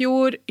dårlig i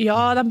fjor.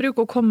 Ja, de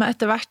bruker å komme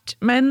etter hvert.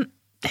 Men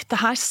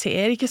dette her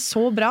ser ikke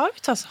så bra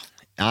ut, altså.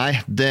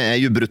 Nej, det är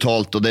ju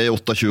brutalt och det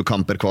är 28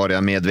 kamper kvar, jag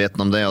är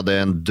medveten om det och det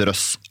är en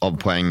dröss av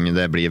poäng,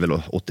 det blir väl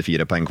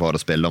 84 poäng kvar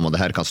att spela om och det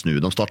här kan snu.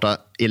 De startar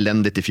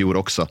eländigt i fjor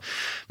också.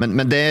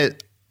 Men det är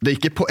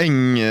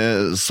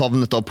inte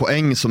savnet av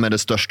poäng som är det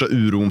största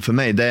oron för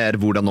mig, det är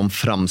hur de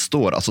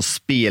framstår, alltså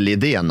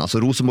spelidén. Alltså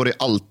Rosenborg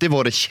har alltid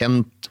varit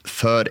känt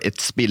för ett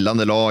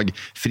spillande lag,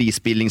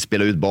 frispilling,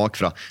 spela ut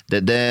bakfra.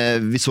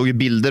 Vi såg ju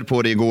bilder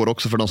på det igår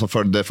också för de som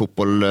följde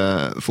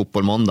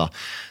fotboll måndag.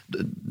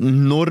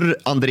 När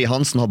André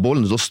Hansen har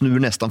bollen så snur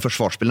nästan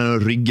försvarsspelarna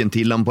ryggen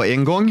till han på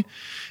en gång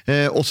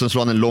och sen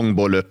slår han en lång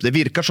boll upp. Det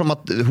virkar som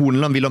att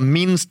Horneland vill ha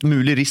minst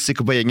mulig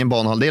risiko på egen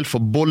banehalvdel, få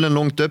bollen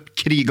långt upp,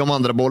 kriga om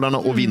andra bollarna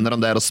och vinna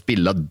dem där och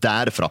spilla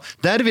därifrån.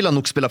 Där vill han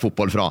nog spela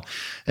fotboll från.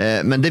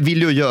 Men det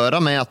vill ju göra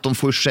med att de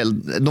får ju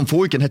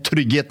inte den här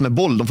trygghet med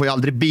boll. De får ju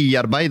aldrig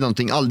bearbeta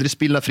någonting, aldrig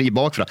spilla fri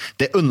bakfra.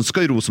 Det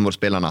önskar ju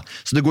Rosenborg-spelarna.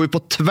 Så det går ju på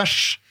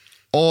tvärs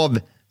av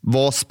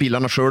vad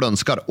spelarna själv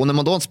önskar. Och när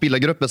man då har en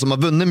spelargrupp som har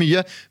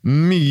vunnit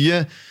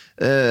mycket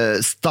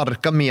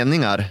starka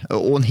meningar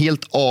och en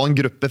helt annan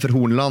grupp för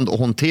Hornland att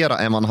hantera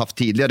än man haft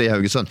tidigare i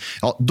Haugesund,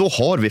 ja, då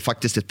har vi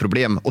faktiskt ett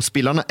problem. Och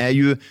spelarna är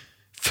ju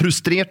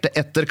frustrerade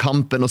efter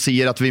kampen och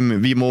säger att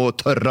vi må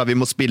törra, vi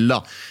må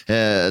spilla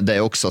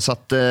det också. Så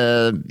att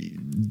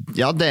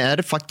ja, det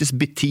är faktiskt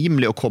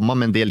betimligt att komma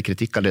med en del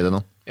kritik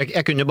redan.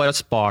 Jeg kunne bare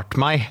spart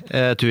meg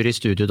tur i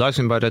studio i dag,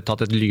 så vi bare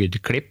tatt et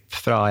lydklipp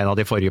fra en av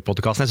de forrige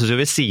podcastene. Jeg synes jo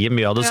vi sier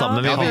mye av det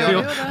samme.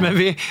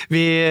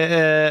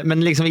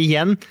 Men liksom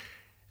igjen,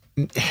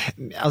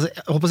 altså,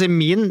 jeg håper å si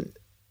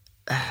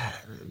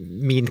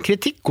min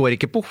kritikk går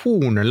ikke på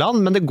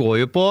Horneland, men det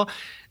går jo på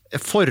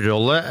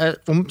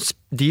forholdet om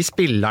de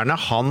spillerne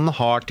han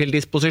har til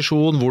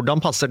disposisjon, hvordan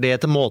passer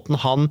det til måten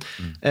han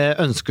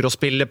ønsker å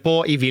spille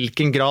på, i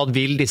hvilken grad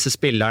vil disse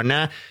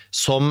spillerne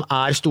som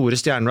er store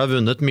stjerner og har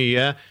vunnet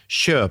mye,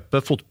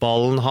 kjøpe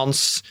fotballen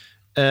hans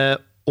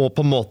og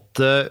på en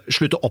måte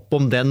slutte opp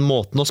om den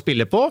måten å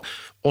spille på.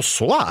 Og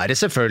så er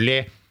det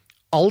selvfølgelig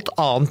alt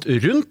annet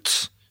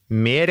rundt,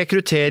 med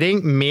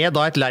rekruttering, med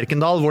da et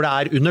Lerkendal hvor det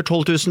er under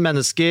 12 000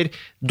 mennesker,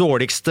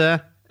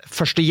 dårligste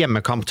første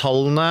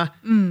hjemmekamptallene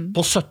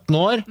på 17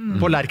 år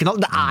på Lerkendal.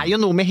 Det er jo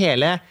noe med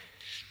hele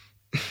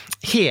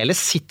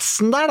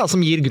sitsen der da,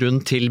 som gir grunn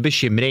til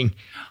bekymring.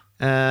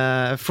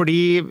 Fordi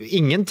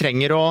ingen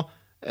trenger å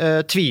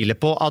tvile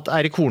på at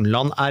Erik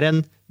Horneland er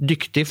en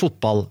dyktig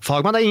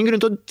fotballfagmann. Det er ingen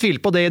grunn til å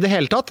tvile på det i det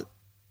hele tatt.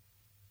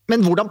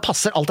 Men hvordan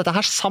passer alt dette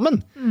her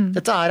sammen?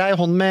 Dette er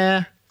en hånd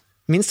med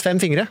minst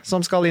 5 fingre som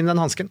skal inn i den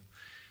hansken.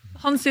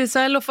 Han sier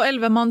selv å få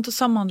 11 mann til å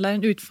samhandle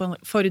en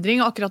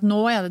utfordring. Akkurat nå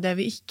er det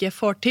vi ikke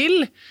får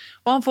til.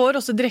 Og han får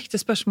også direkte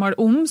spørsmål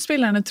om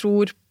spillerne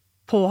tror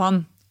på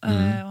han.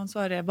 Og han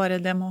svarer bare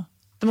det må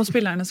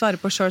spillerne svare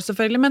på selv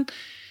selvfølgelig. Men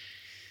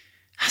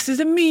jeg synes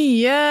det er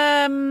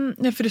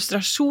mye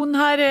frustrasjon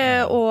her,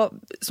 og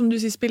som du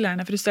sier,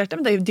 spillerne er frustrerte,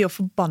 men det er jo de å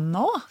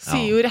forbanna også.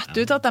 Sier jo rett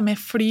ut at de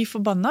er fly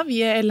forbanna.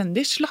 Vi er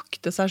elendige,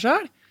 slakte seg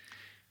selv.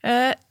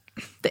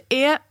 Det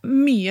er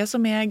mye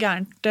som er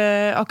gærent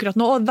akkurat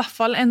nå, og i hvert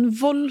fall en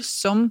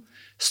voldsom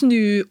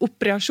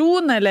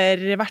snuoperasjon,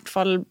 eller i hvert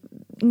fall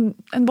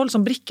en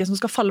voldsom brikke som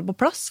skal falle på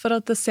plass for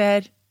at det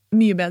ser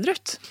mye bedre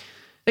ut.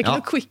 Det ikke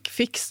noe quick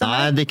fix.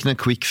 Nej, det är inte någon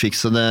quick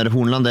fix. Och där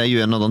Hornland är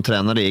ju en av de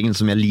tränare egen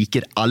som jag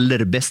liker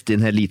aller bäst i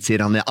den här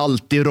elitserien. Han är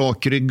alltid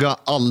rakrygga,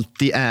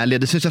 alltid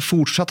ärlig. Det syns jag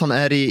fortsatt han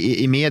är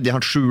i media.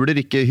 Han skjuler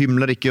inte,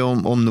 hymlar inte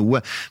om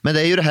noe. Men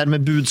det är ju det här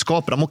med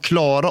budskap. Han må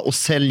klara att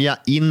sälja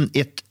in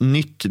ett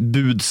nytt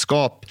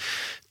budskap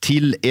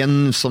till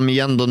en som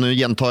igen då nu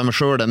gjentar jag mig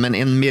själv men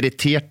en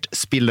meritert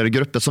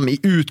spillergruppe som i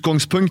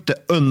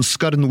utgångspunktet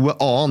önskar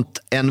något annat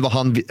än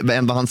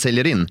vad han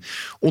säljer in.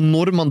 Och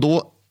när man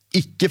då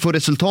ikke får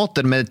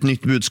resultater med ett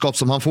nytt budskap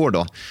som han får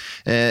då.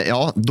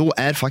 Ja, då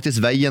är faktiskt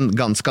vägen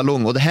ganska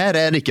lång. Och det här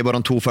är inte bara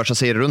de 2 första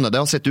serierundorna. Det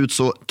har sett ut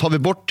så, tar vi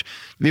bort,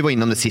 vi var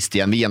innom det sist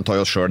igen, vi gjentar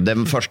oss själv.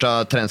 Den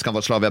första träningskampen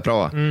var Slavia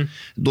Praha.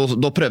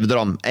 Då prövde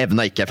de,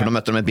 ävna ikke, för de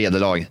mötte de ett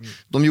B-lag.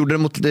 De gjorde det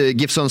mot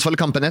GIF Sundsvall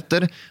kampen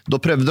efter, då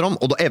prövde de,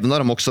 och då ävnade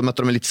de också,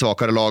 mötte de ett lite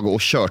svagare lag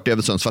och körte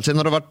över Sundsvall. Sen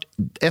har det varit,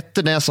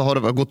 efter det så har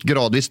det gått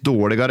gradvis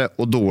dårligare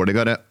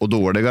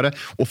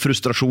och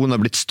frustrationen har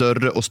blivit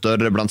större och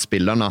större bland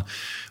spelarna.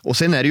 Och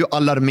sen är det ju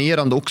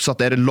alarmerande också att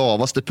det är det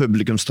lavaste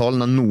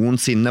publikumstalen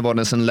någonsin var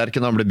det sen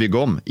Lerkendal blev byggt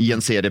om i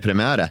en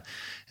seriepremiere.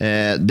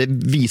 Det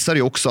visar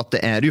ju också att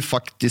det är ju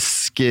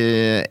faktiskt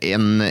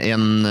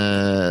en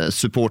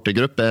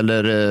supportergrupp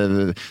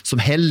eller som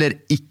heller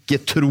icke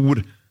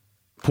tror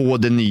på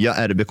det nya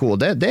RBK.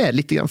 Det är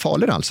lite grann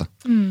farligere altså.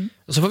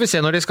 Så får vi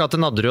se når de skal til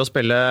Nadderud og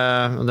spille,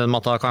 den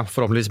matta kan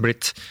forhåpentligvis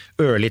blitt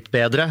ørlitt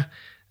bedre,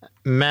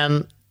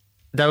 men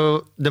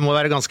det må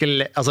være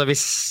ganske altså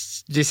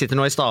hvis de sitter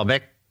nå i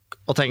Stabæk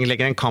og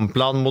legger en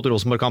kampplan mot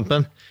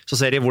Rosenborg-kampen, så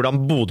ser de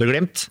hvordan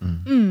Bodø/Glimt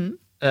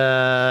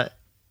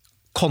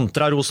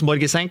kontra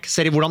Rosenborg i senk,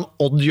 ser de hvordan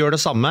Odd gjør det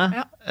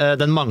samme,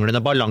 den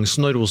manglende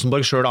balansen når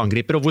Rosenborg selv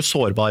angriper, og hvor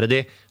sårbare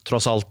de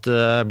tross alt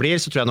blir,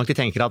 så tror jeg nok de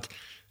tenker at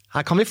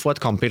her kan vi få et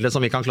kampbilde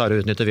som vi kan klare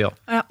å utnytte vi også.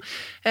 Ja,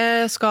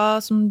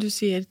 skal, som du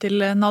sier, til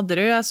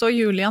Nadderud. Jeg så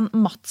Julian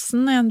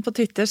Madsen, en på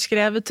Twitter,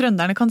 skrev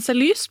trønderne kan se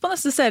lys på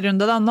neste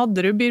serierunde da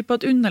Nadderud byr på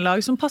et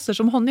underlag som passer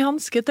som hånd i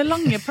handske til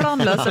lange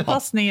planløse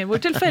passninger, hvor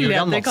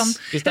tilfeldigheter kan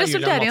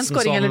resultere i en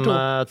scoring eller 2. Hvis det er Julian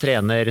Madsen som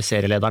trener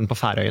serielederen på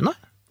Færøyene?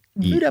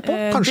 Lurer jeg på.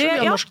 Kanskje vi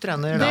har norsk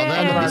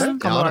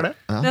trener.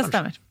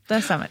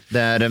 Det stemmer.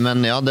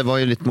 Men ja, det var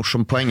ju lite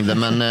morsomt poäng det,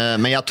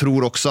 men jag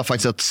tror också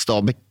faktiskt att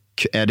Stabæk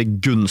är det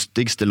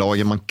gunstigste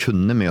laget man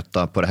kunde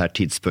möta på det här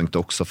tidspunktet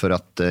också, för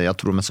att jag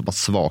tror de är så pass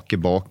svake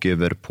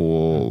bakover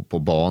på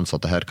banen så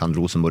att det här kan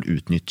Rosenborg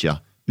utnyttja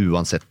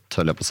uansett,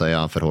 höll jag på att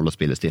säga, forhold og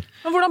spillestil.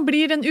 Men hvordan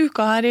blir en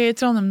uka her i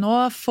Trondheim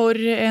nå for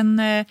en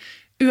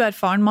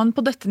uerfaren mann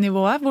på dette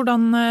nivået?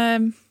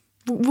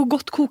 Hvor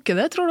godt koker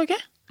det, tror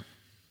dere?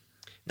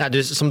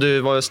 Nei, som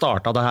du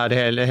startet det her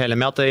hele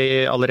med, at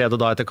det allerede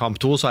da etter kamp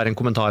 2 så er det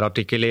en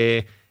kommentarartikkel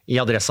i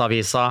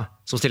Adresseavisa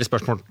som stiller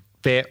spørsmål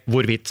ved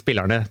hvorvidt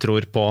spillerne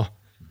tror på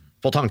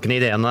tankene,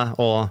 ideene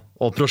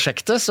og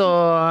prosjektet, så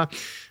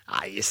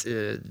nei,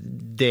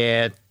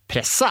 det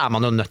presset er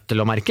man jo nødt til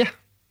å merke.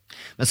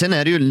 Men sen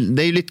är det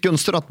är ju lite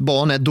gunstigt att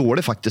banan är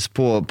dålig faktiskt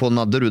på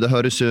Nadderud. Det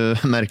hörs ju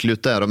märkligt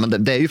ut där,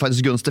 men det är ju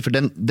faktiskt gunstigt för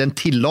den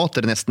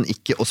tillåter nästan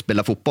inte att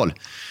spela fotboll.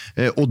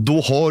 Och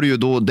då har ju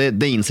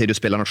det inser ju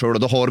spelarna själva,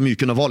 då har de ju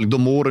kunnat valg, då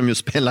må de ju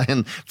spela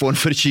få en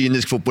för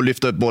kynisk fotboll,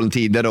 lyfta upp bollen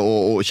tidigare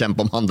och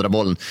kämpa om andra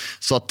bollen.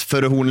 Så att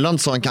för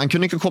Hornland så han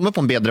kunde inte komma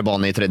på en bättre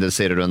bana i tredje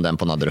serierundan än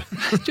på Nadderud.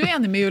 Du är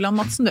enig med Julian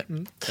Madsen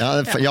du?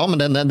 Ja,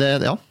 men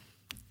det ja.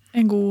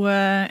 En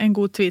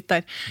god tweet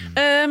der.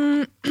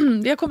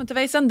 Vi har kommet til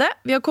veis ende.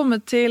 Vi har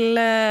kommet til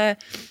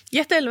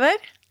Gjett Elver.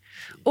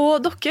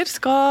 Og dere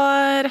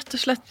skal rett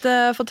og slett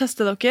få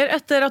teste dere.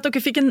 Etter at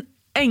dere fikk en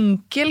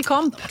enkel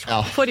kamp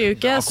forrige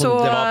uke, så...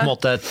 Det var på en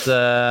måte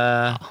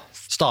et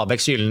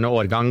Stabæks gyllene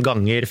årgang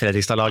ganger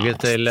Fredrikstad-laget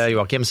til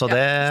Joakim, så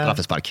det...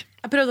 Straffespark.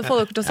 Jeg prøvde å få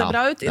dere til å se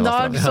bra ut. I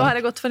dag så har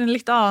jeg gått for en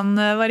litt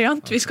annen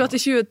variant. Vi skal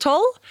til 2012.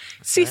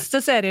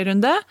 Siste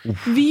serierunde.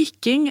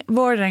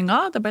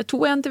 Viking-Vålerenga. Det ble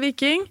 2-1 til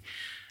Viking.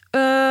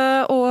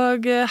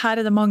 Og her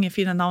er det mange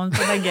fine navn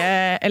på begge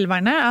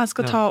elverne. Jeg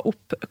skal ta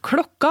opp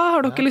klokka.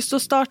 Har dere lyst til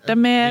å starte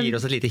med... Gir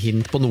oss et lite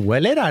hint på noe,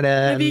 eller? Er det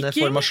en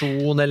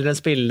formasjon, eller en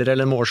spiller,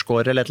 eller en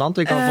målskår, eller et eller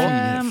annet vi kan få?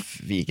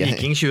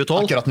 Viking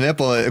 2012. Akkurat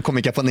nu kom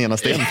ikke på den ena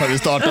stenen før vi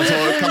startet, så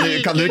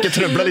kan du ikke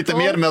trøble litt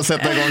mer med å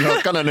sette i gang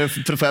klokka, eller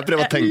får jeg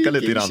prøve å tenke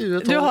litt grann?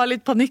 Du har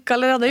litt panikk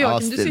allerede,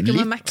 Joakim. Du sitter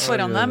med Mac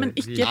foran deg, men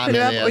ikke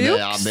prøv å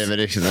juks. Det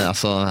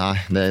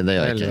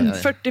gjør jeg ikke.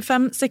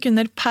 45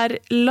 sekunder per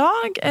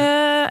lag.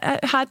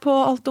 Her på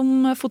Alt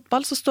om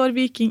fotball så står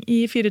Viking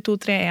i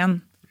 4-2-3-1.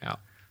 Ja.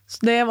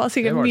 Så det var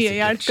sikkert mye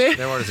hjelp i.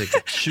 Det var det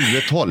sikkert.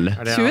 2012.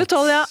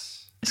 2012, ja.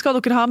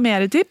 Skal dere ha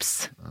mer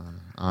tips?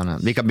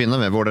 Vi kan begynne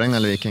med Vålerenga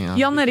eller Viking. Ja.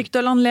 Jan Erik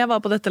Døland lever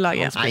på dette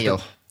laget. Nei,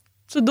 jo.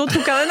 Så da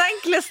tok jeg den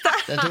enkleste.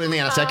 Det tror jeg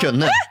den eneste jeg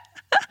kunne.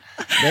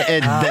 Det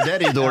der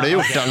er jo dårlig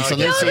gjort, altså.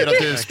 Nu ser at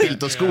du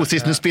spilte og sko.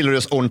 Sist nu spiller du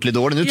oss ordentlig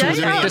dårlig. Nu tror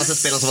du den eneste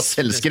spilleren som var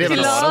selvskrevet.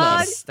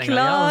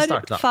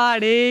 Klar,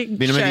 ferdig,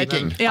 kjørt.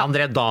 Ja.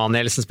 André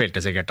Danielsen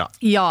spilte sikkert da.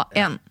 Ja,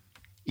 en.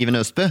 Iven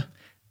Østbø?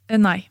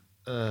 Nei.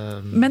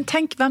 Men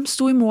tenk hvem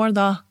sto i mål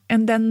da,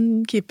 enn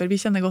den keeper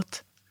vi kjenner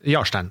godt.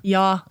 Jarstein.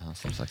 Ja.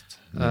 Som sagt.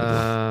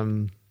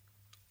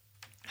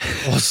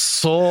 Og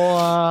så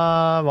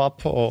var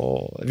på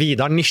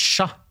Vidar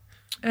Nisha.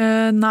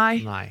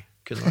 Nei. Nei,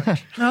 kunne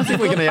vært. Du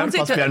får ikke noe hjelp,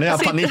 Asbjørn. Jeg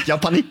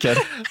har panikker.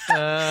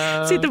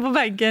 Sitter på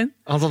benken.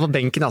 Han satt på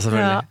benken, ja,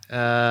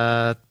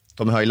 selvfølgelig.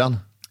 Tommy Høiland.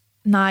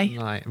 Nei.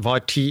 Det var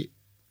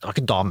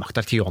ikke da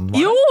Maktar Tion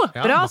var. Jo,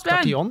 Ja, bra,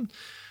 Maktar Asbjørn. Tion.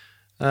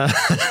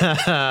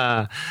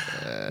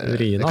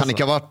 Det kan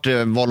ikke ha vært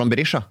Valon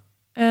Berisha.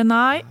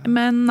 Nei,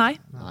 men nei.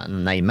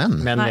 Nei, men.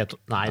 Nei, Nei.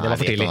 det var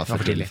for tidlig. Det var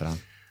for tidlig.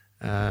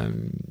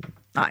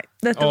 Nei,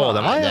 dette var...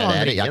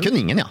 Jeg kunne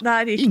ingen, ja.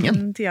 Der gikk ingen.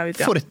 den tida ut,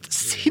 ja. For et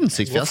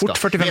sinnssykt fiasko.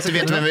 Fort 45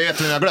 Vet du hvem jeg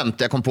har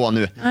glemt? Jeg kom på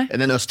nu.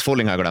 Den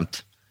østfolding har jeg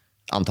glemt.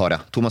 Antar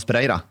jeg. Thomas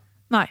Pereira.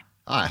 Nei.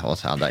 Nei, å,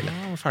 så deilig.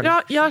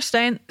 Ja,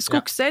 Jarstein,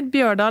 Skogseid,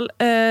 Bjørdal,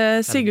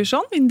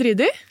 Sigurdsson,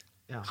 Indridi.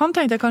 Han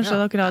tenkte jeg kanskje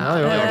dere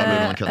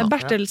hadde.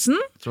 Bertelsen,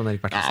 Trond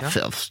Erik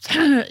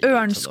Bertelsen,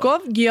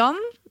 Ørnskov, Gian,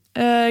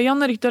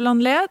 Jan Erik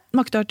Dølandle,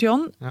 Maktar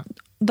Tion,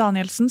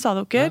 Danielsen, sa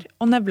dere,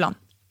 og Nevland.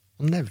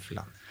 Og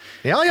Nevland.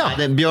 Ja.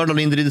 Nei, Bjørdal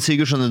og Indrid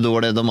Sigurdsson er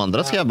dårlig. De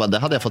andre det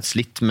hadde jeg fått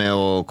slitt med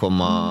å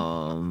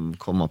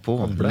komme på.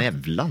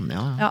 Nevland,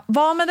 ja.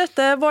 Hva med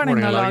dette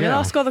Vålerenga-laget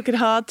da? Skal dere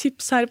ha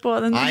tips her på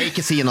den? Nei,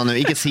 ikke si noe nå.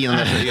 Ikke si noe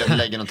når jeg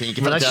ødelegger noe.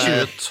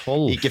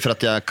 Ikke for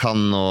at jeg kan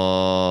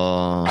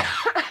og...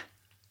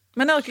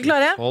 Men er dere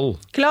klare?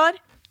 Klar,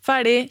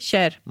 ferdig,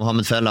 kjør.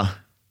 Mohammed Fella.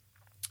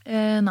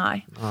 Nei.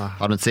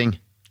 Harmet Singh.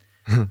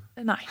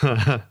 Nei.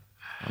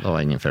 Det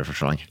var ingen fair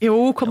forslag.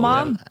 Jo, kom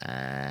an.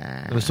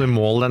 Hvem stod i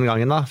mål den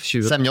gangen da?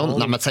 Semjon?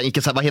 Nei, men ikke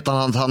hva heter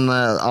han?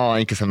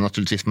 Ikke Semjon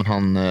naturligvis, men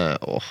han...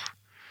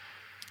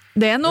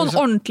 Det er noen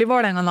ordentlige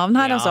Vålerenga-navn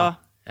her, altså.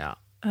 Ja.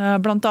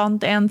 Blant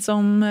annet en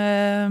som...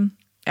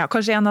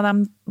 kanskje en av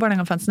dem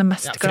Vålerenga-fansene er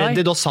mest glad i.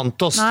 Freddy Dos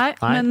Santos. Nei,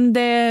 men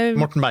det...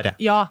 Morten Berre.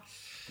 Ja.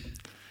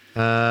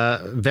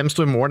 Hvem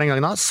stod i mål den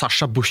gangen da?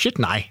 Sasha Buschert?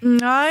 Nei.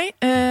 Nei,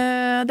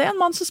 det er en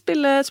mann som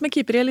er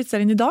keeper i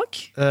Elitserien i dag.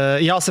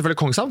 Ja,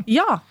 selvfølgelig Kongshavn.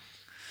 Ja.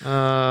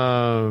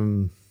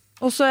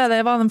 Og så var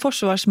det en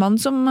forsvarsmann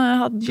som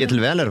hadde Kjetil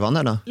Wæler, hva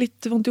er det da?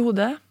 litt vondt i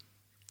hodet.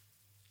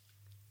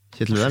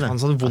 Kjetil Wæler? Han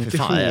hadde vondt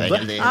i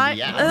hodet. Nei,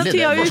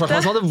 tida ute.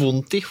 Forsvarsmann hadde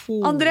vondt i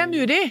hodet. André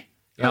Muri.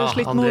 Ja,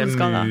 André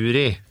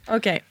Muri.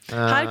 Ok,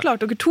 her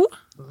klarte dere 2.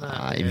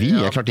 Nei,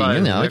 jeg klarte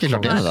ingen. Jeg har ikke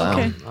klart ingen da.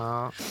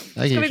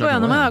 Skal vi gå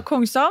gjennom her?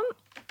 Kongshavn,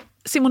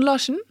 Simon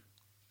Larsen,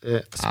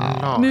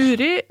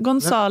 Muri,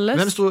 Gonzales.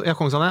 Hvem stod? Ja,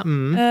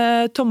 Kongshavn,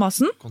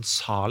 Thomassen.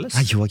 Gonzales?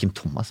 Nei, Joachim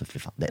Thomassen, fy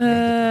faen.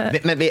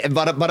 Men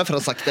bare for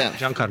å ha sagt det,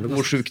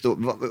 hvor sjukt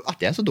at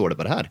jeg er så dårlig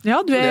på det her.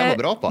 Ja, du er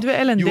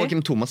elendig.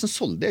 Joachim Thomassen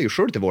solgte jeg jo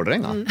selv til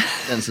Vålerenga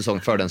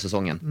før den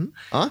sesongen.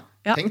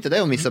 Tenkte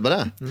det å misse på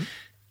det.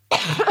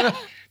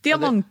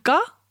 Diamanka.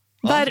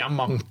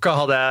 Diamanka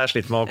hadde jeg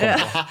slitt med å komme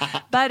på.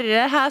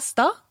 Berre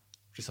Hestad.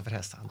 Kristoffer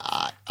Hestad.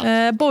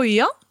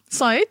 Bojan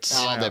Sajic.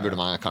 Ja, det burde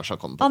man kanskje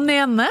ha kommet på.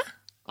 Anene.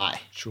 Nei,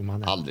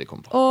 aldri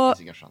kommet på. Og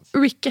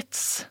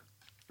Ricketts.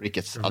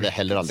 Ricketts hadde jeg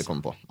heller aldri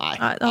kommet på.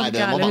 Nei,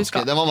 det var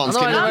vanskelig. Det var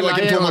vanskelig.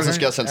 Joachim Thomassen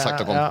skulle jeg selv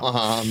sagt å komme på.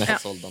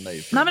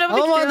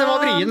 Det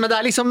var vrien, men det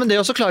er liksom det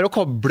å klare å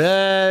koble,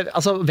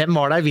 altså hvem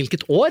var der i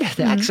hvilket år?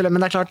 Det er ikke så lett,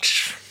 men det er klart.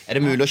 Er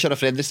det mulig å kjøre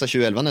Fredrikstad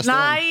 2011 neste år?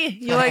 Nei,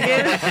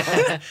 Joachim.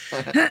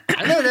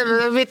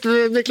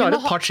 Vi klarer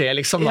et par tre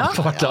liksom da,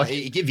 på hvert lag.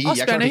 Ikke vi,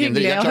 Asbjørn er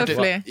hyggelig og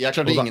høflig. Jeg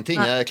klarte ingenting.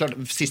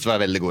 Sist var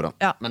jeg veldig god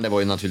da. Men det var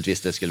jo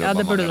naturligvis det skulle være. Ja,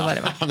 det burde det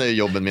være. Det er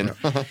jobben min.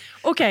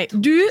 Ok,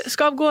 du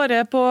skal gå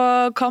på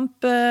kamp,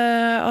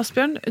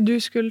 Asbjørn. Du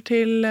skulle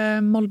til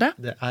Molde.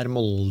 Det er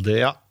Molde,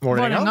 ja.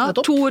 Vålerenga.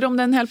 2 ord om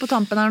den helt på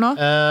tampen her nå.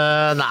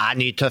 Nei,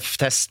 ny tøff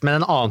test,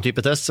 men en annen type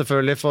test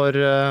selvfølgelig for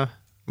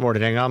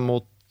Vålerenga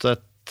mot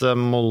et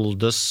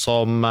Molde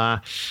som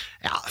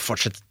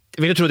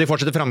vil jo tro de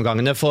fortsetter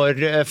framgangene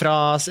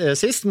fra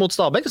sist mot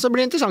Stabæk, så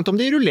blir det interessant om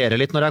de rullerer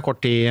litt når det er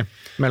kort tid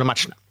mellom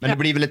matchene. Men det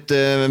blir vel et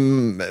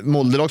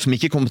Molde-lag som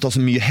ikke kommer til å ta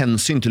så mye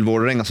hensyn til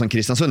Vålerenga som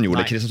Kristiansund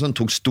gjorde. Kristiansund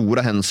tok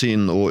store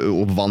hensyn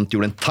og vant,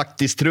 gjorde en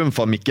taktisk triumf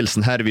av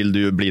Mikkelsen. Her vil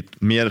det jo bli et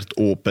mer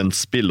åpent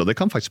spill, og det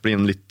kan faktisk bli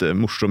en litt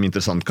morsom,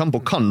 interessant kamp,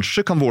 og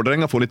kanskje kan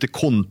Vålerenga få litt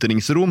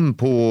kontringsrom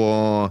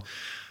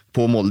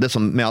på Molde,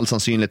 som med all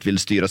sannsynlighet vil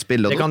styre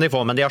spillet. Det kan de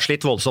få, men de har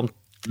slitt voldsomt.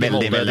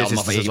 Veldig, veldig.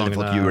 Man har egentlig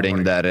fått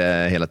juling der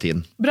hele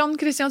tiden. Brann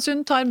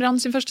Kristiansund tar Brann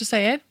sin første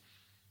seier.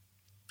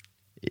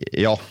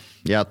 Ja,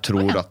 jeg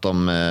tror at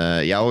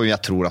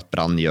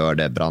Brann gjør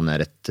det. Brann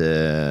er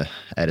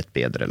et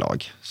bedre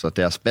lag. Så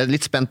jeg er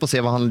litt spent på å se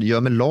hva han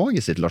gjør med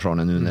laget sitt, Lars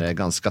Arne, nå når det er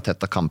ganske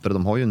tette kamper.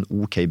 De har jo en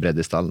ok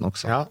bredde i stallen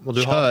også. Ja,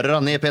 kjører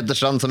han ned Petter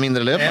Strand som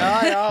mindre løp?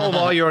 Ja, og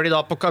hva gjør de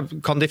da?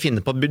 Kan de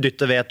finne på å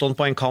dytte Veton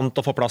på en kant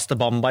og få plass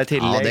til Bamba i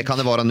tillegg? Ja, det kan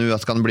det være nå.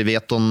 Kan det bli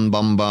Veton,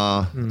 Bamba,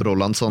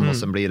 Rolandsson,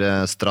 og så blir det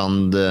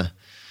Strand...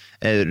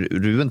 Er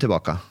Ruen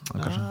tilbake?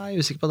 Jeg er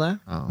usikker på det,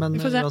 men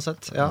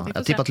uansett.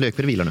 Jeg tipper at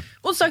Løkberg hviler nå.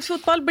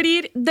 Onsdagsfotball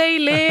blir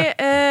deilig.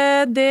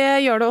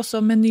 Det gjør det også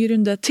med en ny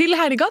runde til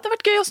helga. Det har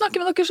vært gøy å snakke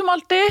med dere som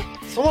alltid.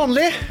 Som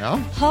vanlig.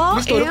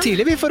 Vi står opp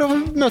tidlig for å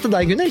møte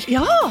deg, Gunnhild.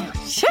 Ja,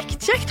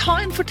 kjekt. Ha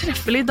en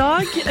fortreffelig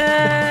dag.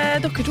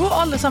 Dere to og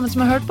alle sammen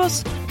som har hørt på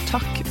oss,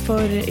 takk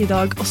for i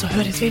dag, og så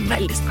høres vi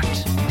veldig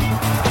snart.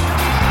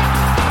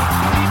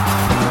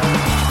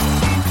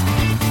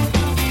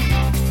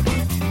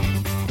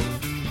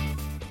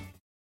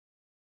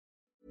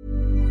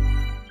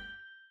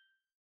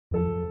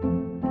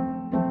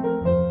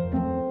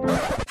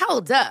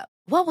 Hold up.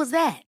 What was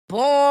that?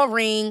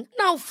 Boring.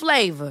 No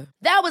flavor.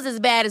 That was as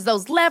bad as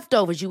those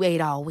leftovers you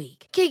ate all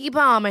week. Keke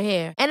Palmer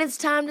here, and it's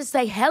time to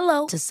say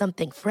hello to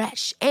something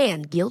fresh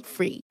and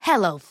guilt-free.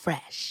 Hello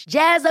Fresh.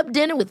 Jazz up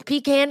dinner with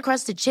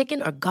pecan-crusted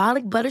chicken or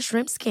garlic butter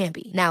shrimp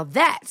scampi. Now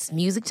that's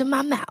music to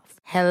my mouth.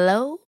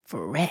 Hello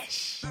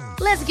Fresh.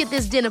 Let's get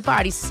this dinner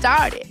party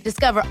started.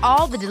 Discover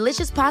all the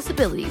delicious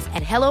possibilities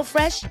at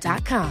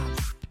HelloFresh.com.